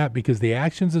serious than that because the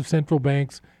actions of central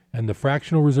banks and the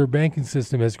fractional reserve banking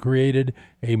system has created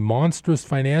a monstrous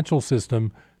financial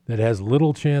system that has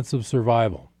little chance of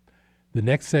survival. The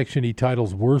next section he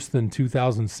titles Worse Than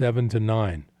 2007 to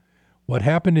 9. What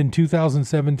happened in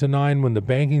 2007 to 9 when the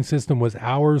banking system was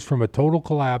hours from a total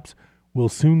collapse will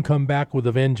soon come back with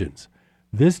a vengeance.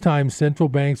 This time, central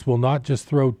banks will not just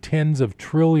throw tens of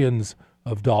trillions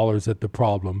of dollars at the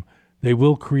problem. They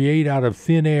will create out of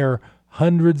thin air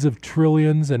hundreds of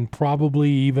trillions and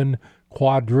probably even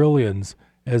quadrillions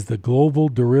as the global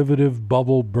derivative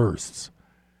bubble bursts.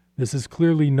 This is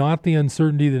clearly not the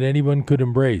uncertainty that anyone could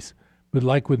embrace, but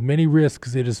like with many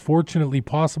risks, it is fortunately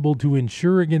possible to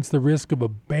insure against the risk of a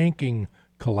banking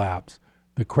collapse,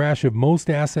 the crash of most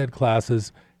asset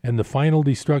classes, and the final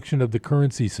destruction of the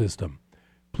currency system.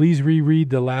 Please reread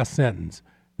the last sentence.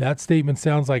 That statement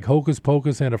sounds like hocus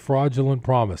pocus and a fraudulent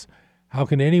promise. How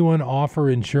can anyone offer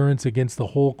insurance against the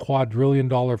whole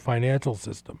quadrillion-dollar financial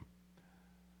system?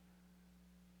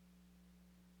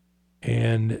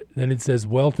 And then it says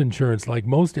wealth insurance. Like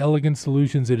most elegant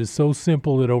solutions, it is so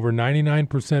simple that over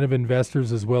 99% of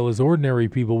investors as well as ordinary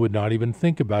people would not even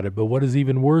think about it. But what is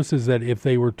even worse is that if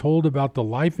they were told about the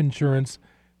life insurance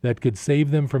that could save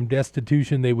them from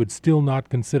destitution, they would still not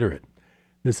consider it.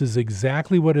 This is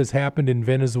exactly what has happened in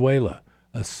Venezuela.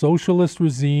 A socialist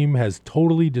regime has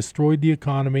totally destroyed the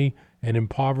economy and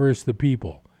impoverished the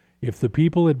people. If the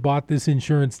people had bought this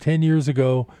insurance 10 years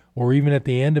ago, or even at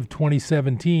the end of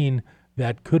 2017,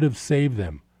 that could have saved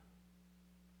them.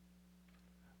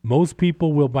 Most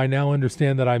people will by now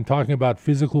understand that I'm talking about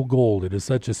physical gold. It is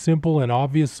such a simple and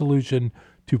obvious solution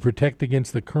to protect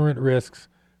against the current risks,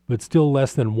 but still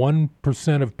less than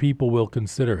 1% of people will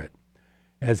consider it.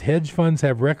 As hedge funds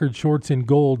have record shorts in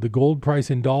gold, the gold price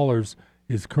in dollars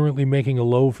is currently making a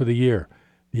low for the year.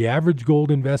 The average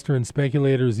gold investor and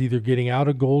speculator is either getting out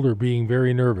of gold or being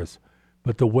very nervous.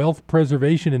 But the wealth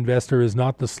preservation investor is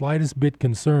not the slightest bit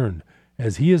concerned,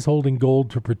 as he is holding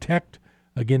gold to protect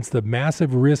against the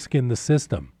massive risk in the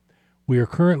system. We are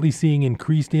currently seeing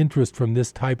increased interest from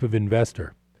this type of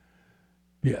investor.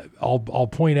 Yeah, I'll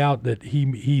point out that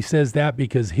he says that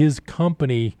because his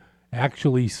company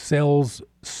actually sells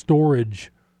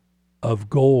storage of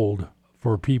gold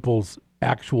for people's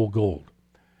actual gold.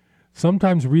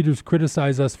 Sometimes readers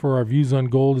criticize us for our views on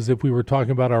gold as if we were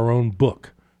talking about our own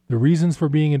book. The reasons for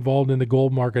being involved in the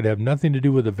gold market have nothing to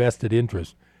do with a vested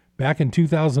interest. Back in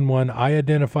 2001, I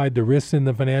identified the risks in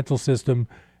the financial system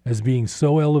as being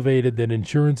so elevated that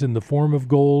insurance in the form of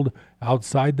gold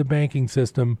outside the banking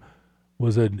system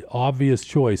was an obvious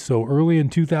choice. So early in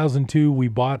 2002, we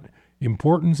bought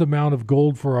important amount of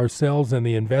gold for ourselves and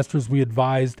the investors we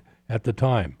advised at the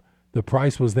time. The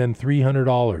price was then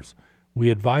 $300. We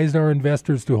advised our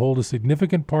investors to hold a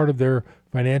significant part of their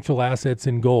financial assets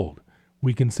in gold.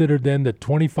 We considered then that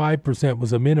 25%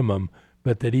 was a minimum,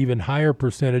 but that even higher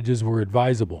percentages were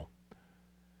advisable.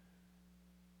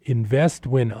 Invest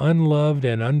when unloved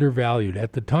and undervalued.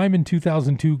 At the time in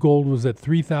 2002, gold was at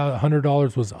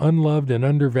 $300, was unloved and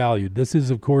undervalued. This is,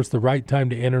 of course, the right time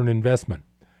to enter an investment.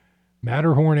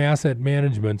 Matterhorn Asset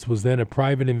Management was then a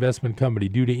private investment company.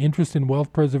 Due to interest in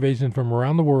wealth preservation from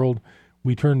around the world,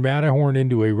 we turned Matterhorn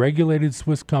into a regulated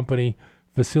Swiss company,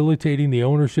 facilitating the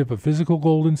ownership of physical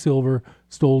gold and silver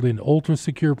stored in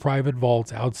ultra-secure private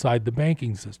vaults outside the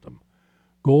banking system.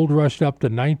 Gold rushed up to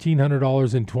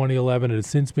 $1,900 in 2011 and has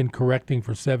since been correcting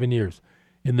for 7 years.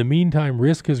 In the meantime,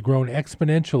 risk has grown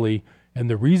exponentially, and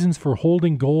the reasons for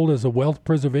holding gold as a wealth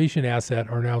preservation asset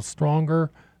are now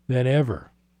stronger than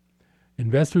ever.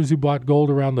 Investors who bought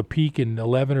gold around the peak in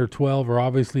 11 or 12 are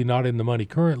obviously not in the money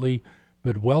currently,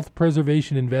 but wealth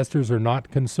preservation investors are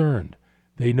not concerned.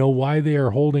 They know why they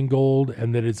are holding gold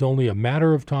and that it's only a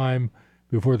matter of time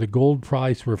before the gold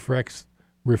price reflects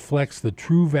the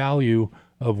true value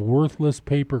of worthless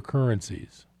paper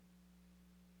currencies.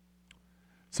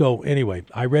 So anyway,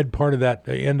 I read part of that,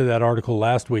 the end of that article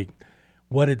last week.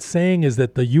 What it's saying is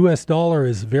that the U.S. dollar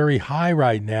is very high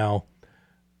right now,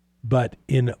 but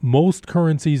in most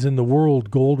currencies in the world,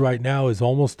 gold right now is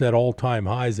almost at all-time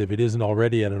highs, if it isn't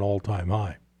already at an all-time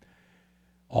high.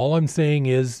 All I'm saying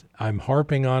is, I'm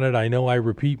harping on it. I know I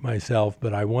repeat myself,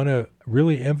 but I want to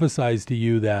really emphasize to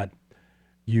you that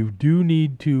you do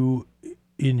need to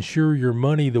insure your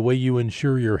money the way you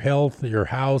insure your health, your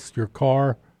house, your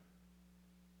car,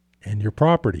 and your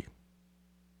property.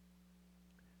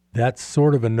 That's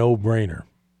sort of a no-brainer.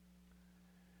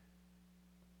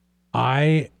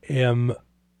 I am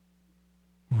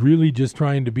really just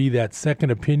trying to be that second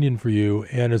opinion for you.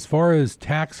 And as far as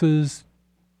taxes,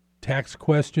 tax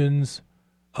questions,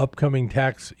 upcoming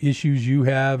tax issues you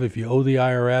have, if you owe the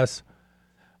IRS,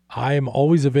 I am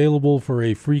always available for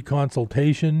a free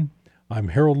consultation. I'm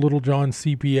Harold Littlejohn,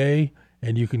 CPA,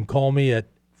 and you can call me at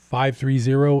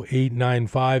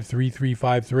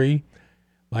 530-895-3353.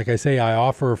 Like I say, I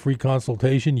offer a free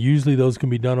consultation. Usually those can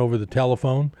be done over the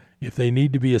telephone. If they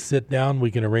need to be a sit-down,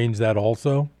 we can arrange that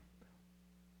also.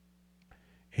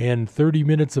 And 30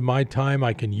 minutes of my time,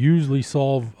 I can usually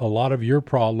solve a lot of your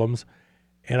problems.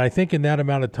 And I think in that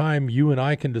amount of time, you and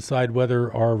I can decide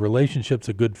whether our relationship's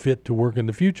a good fit to work in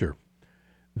the future.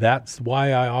 That's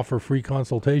why I offer free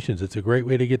consultations. It's a great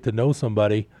way to get to know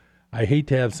somebody. I hate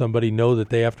to have somebody know that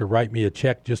they have to write me a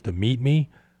check just to meet me.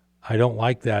 I don't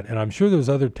like that. And I'm sure there's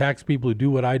other tax people who do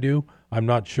what I do. I'm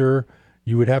not sure.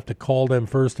 You would have to call them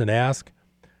first and ask.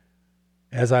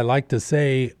 As I like to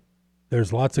say,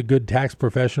 there's lots of good tax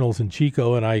professionals in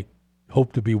Chico, and I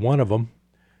hope to be one of them.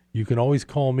 You can always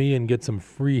call me and get some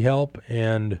free help,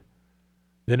 and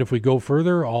then if we go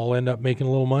further, I'll end up making a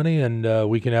little money, and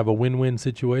we can have a win-win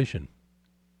situation.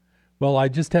 Well, I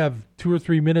just have 2 or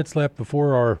 3 minutes left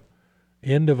before our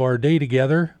end of our day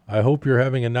together. I hope you're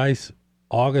having a nice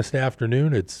August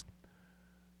afternoon. It's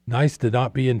nice to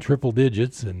not be in triple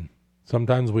digits, and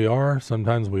sometimes we are,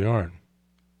 sometimes we aren't.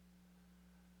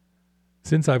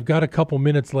 Since I've got a couple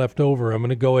minutes left over, I'm going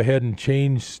to go ahead and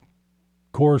change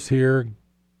course here.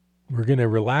 We're going to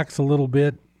relax a little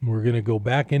bit. We're going to go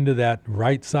back into that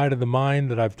right side of the mind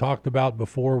that I've talked about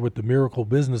before with the Miracle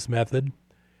Business Method.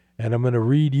 And I'm going to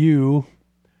read you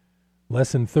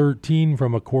Lesson 13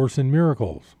 from A Course in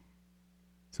Miracles.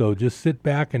 So just sit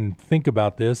back and think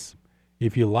about this.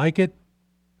 If you like it,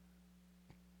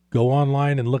 go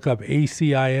online and look up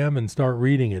ACIM and start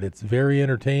reading it. It's very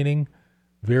entertaining,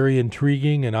 very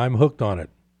intriguing, and I'm hooked on it.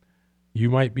 You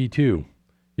might be too.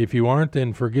 If you aren't,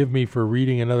 then forgive me for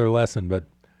reading another lesson, but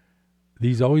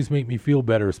these always make me feel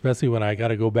better, especially when I got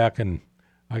to go back and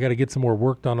I got to get some more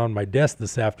work done on my desk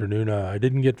this afternoon. I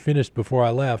didn't get finished before I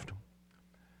left.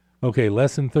 Okay,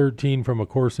 Lesson 13 from A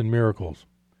Course in Miracles,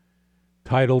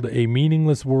 titled A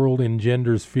Meaningless World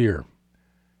Engenders Fear.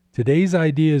 Today's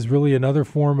idea is really another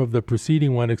form of the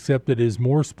preceding one, except it is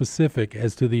more specific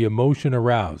as to the emotion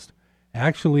aroused.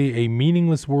 Actually, a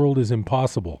meaningless world is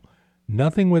impossible.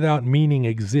 Nothing without meaning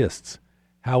exists.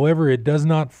 However, it does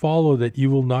not follow that you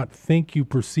will not think you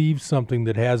perceive something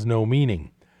that has no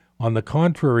meaning. On the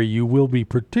contrary, you will be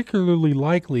particularly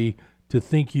likely to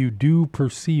think you do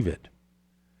perceive it.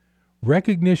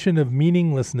 Recognition of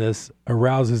meaninglessness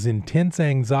arouses intense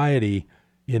anxiety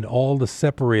in all the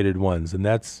separated ones, and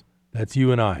that's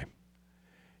you and I.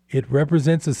 It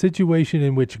represents a situation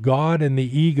in which God and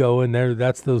the ego, and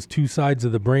that's those two sides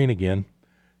of the brain again,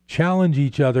 challenge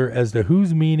each other as to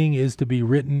whose meaning is to be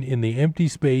written in the empty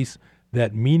space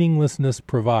that meaninglessness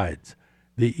provides.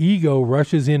 The ego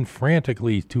rushes in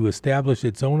frantically to establish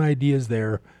its own ideas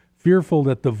there, fearful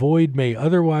that the void may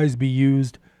otherwise be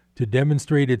used to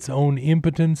demonstrate its own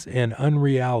impotence and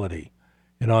unreality.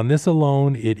 And on this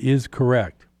alone, it is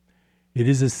correct. It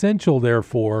is essential,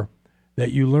 therefore,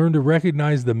 that you learn to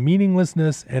recognize the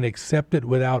meaninglessness and accept it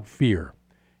without fear.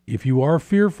 If you are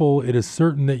fearful, it is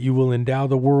certain that you will endow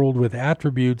the world with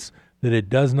attributes that it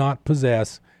does not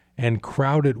possess and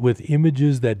crowd it with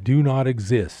images that do not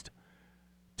exist.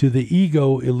 To the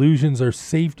ego, illusions are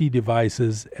safety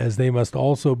devices, as they must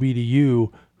also be to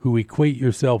you who equate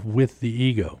yourself with the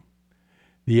ego.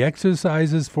 The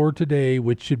exercises for today,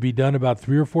 which should be done about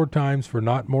 3 or 4 times for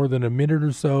not more than a minute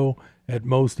or so at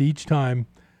most each time,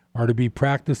 are to be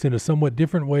practiced in a somewhat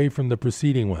different way from the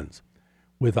preceding ones.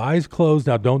 With eyes closed,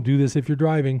 now don't do this if you're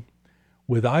driving.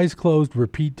 With eyes closed,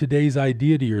 repeat today's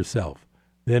idea to yourself.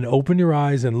 Then open your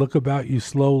eyes and look about you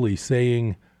slowly,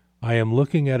 saying, I am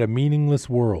looking at a meaningless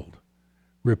world.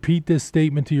 Repeat this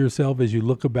statement to yourself as you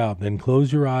look about, then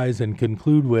close your eyes and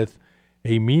conclude with,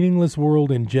 a meaningless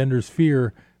world engenders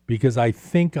fear because I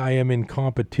think I am in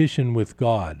competition with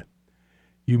God.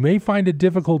 You may find it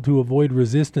difficult to avoid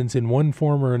resistance in one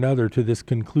form or another to this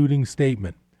concluding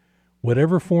statement.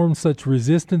 Whatever form such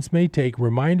resistance may take,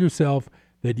 remind yourself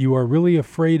that you are really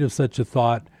afraid of such a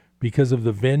thought because of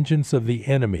the vengeance of the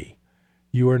enemy.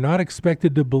 You are not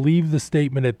expected to believe the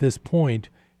statement at this point,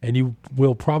 and you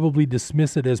will probably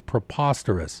dismiss it as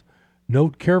preposterous.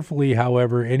 Note carefully,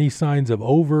 however, any signs of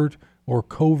overt or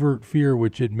covert fear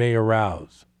which it may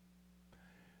arouse.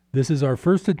 This is our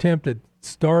first attempt at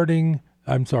stating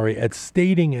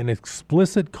an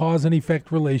explicit cause and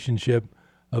effect relationship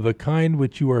of a kind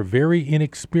which you are very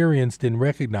inexperienced in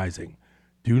recognizing.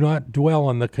 Do not dwell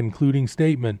on the concluding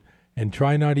statement and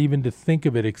try not even to think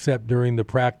of it except during the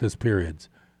practice periods.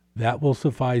 That will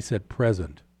suffice at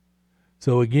present.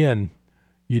 So again,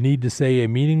 you need to say a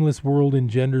meaningless world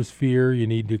engenders fear. You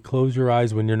need to close your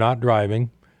eyes when you're not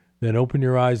driving. Then open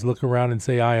your eyes, look around and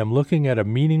say, I am looking at a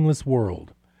meaningless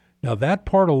world. Now that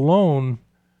part alone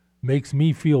makes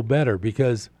me feel better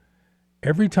because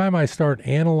every time I start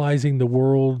analyzing the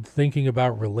world, thinking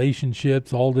about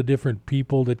relationships, all the different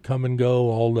people that come and go,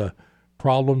 all the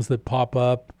problems that pop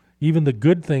up, even the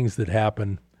good things that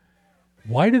happen,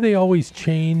 Why do they always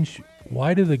change?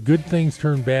 Why do the good things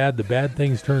turn bad, the bad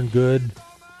things turn good?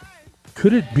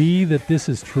 Could it be that this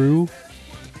is true?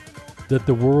 That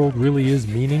the world really is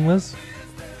meaningless?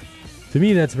 To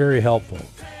me, that's very helpful.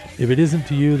 If it isn't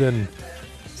to you, then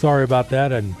sorry about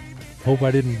that, and hope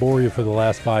I didn't bore you for the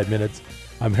last 5 minutes.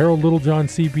 I'm Harold Littlejohn,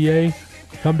 CPA.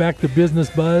 Come back to Business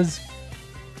Buzz.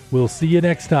 We'll see you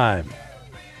next time.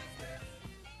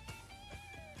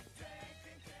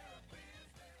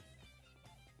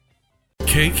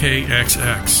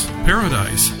 KKXX,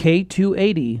 Paradise.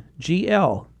 K280,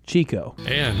 GL, Chico.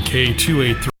 And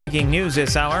K283. Breaking news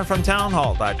this hour from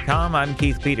townhall.com. I'm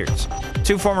Keith Peters.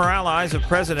 2 former allies of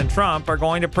President Trump are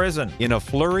going to prison. In a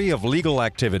flurry of legal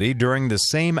activity during the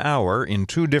same hour in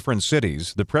 2 different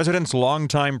cities, the president's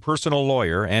longtime personal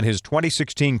lawyer and his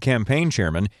 2016 campaign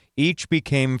chairman each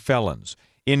became felons.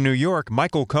 In New York,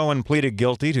 Michael Cohen pleaded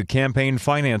guilty to campaign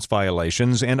finance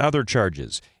violations and other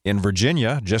charges. In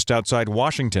Virginia, just outside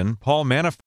Washington, Paul Manafort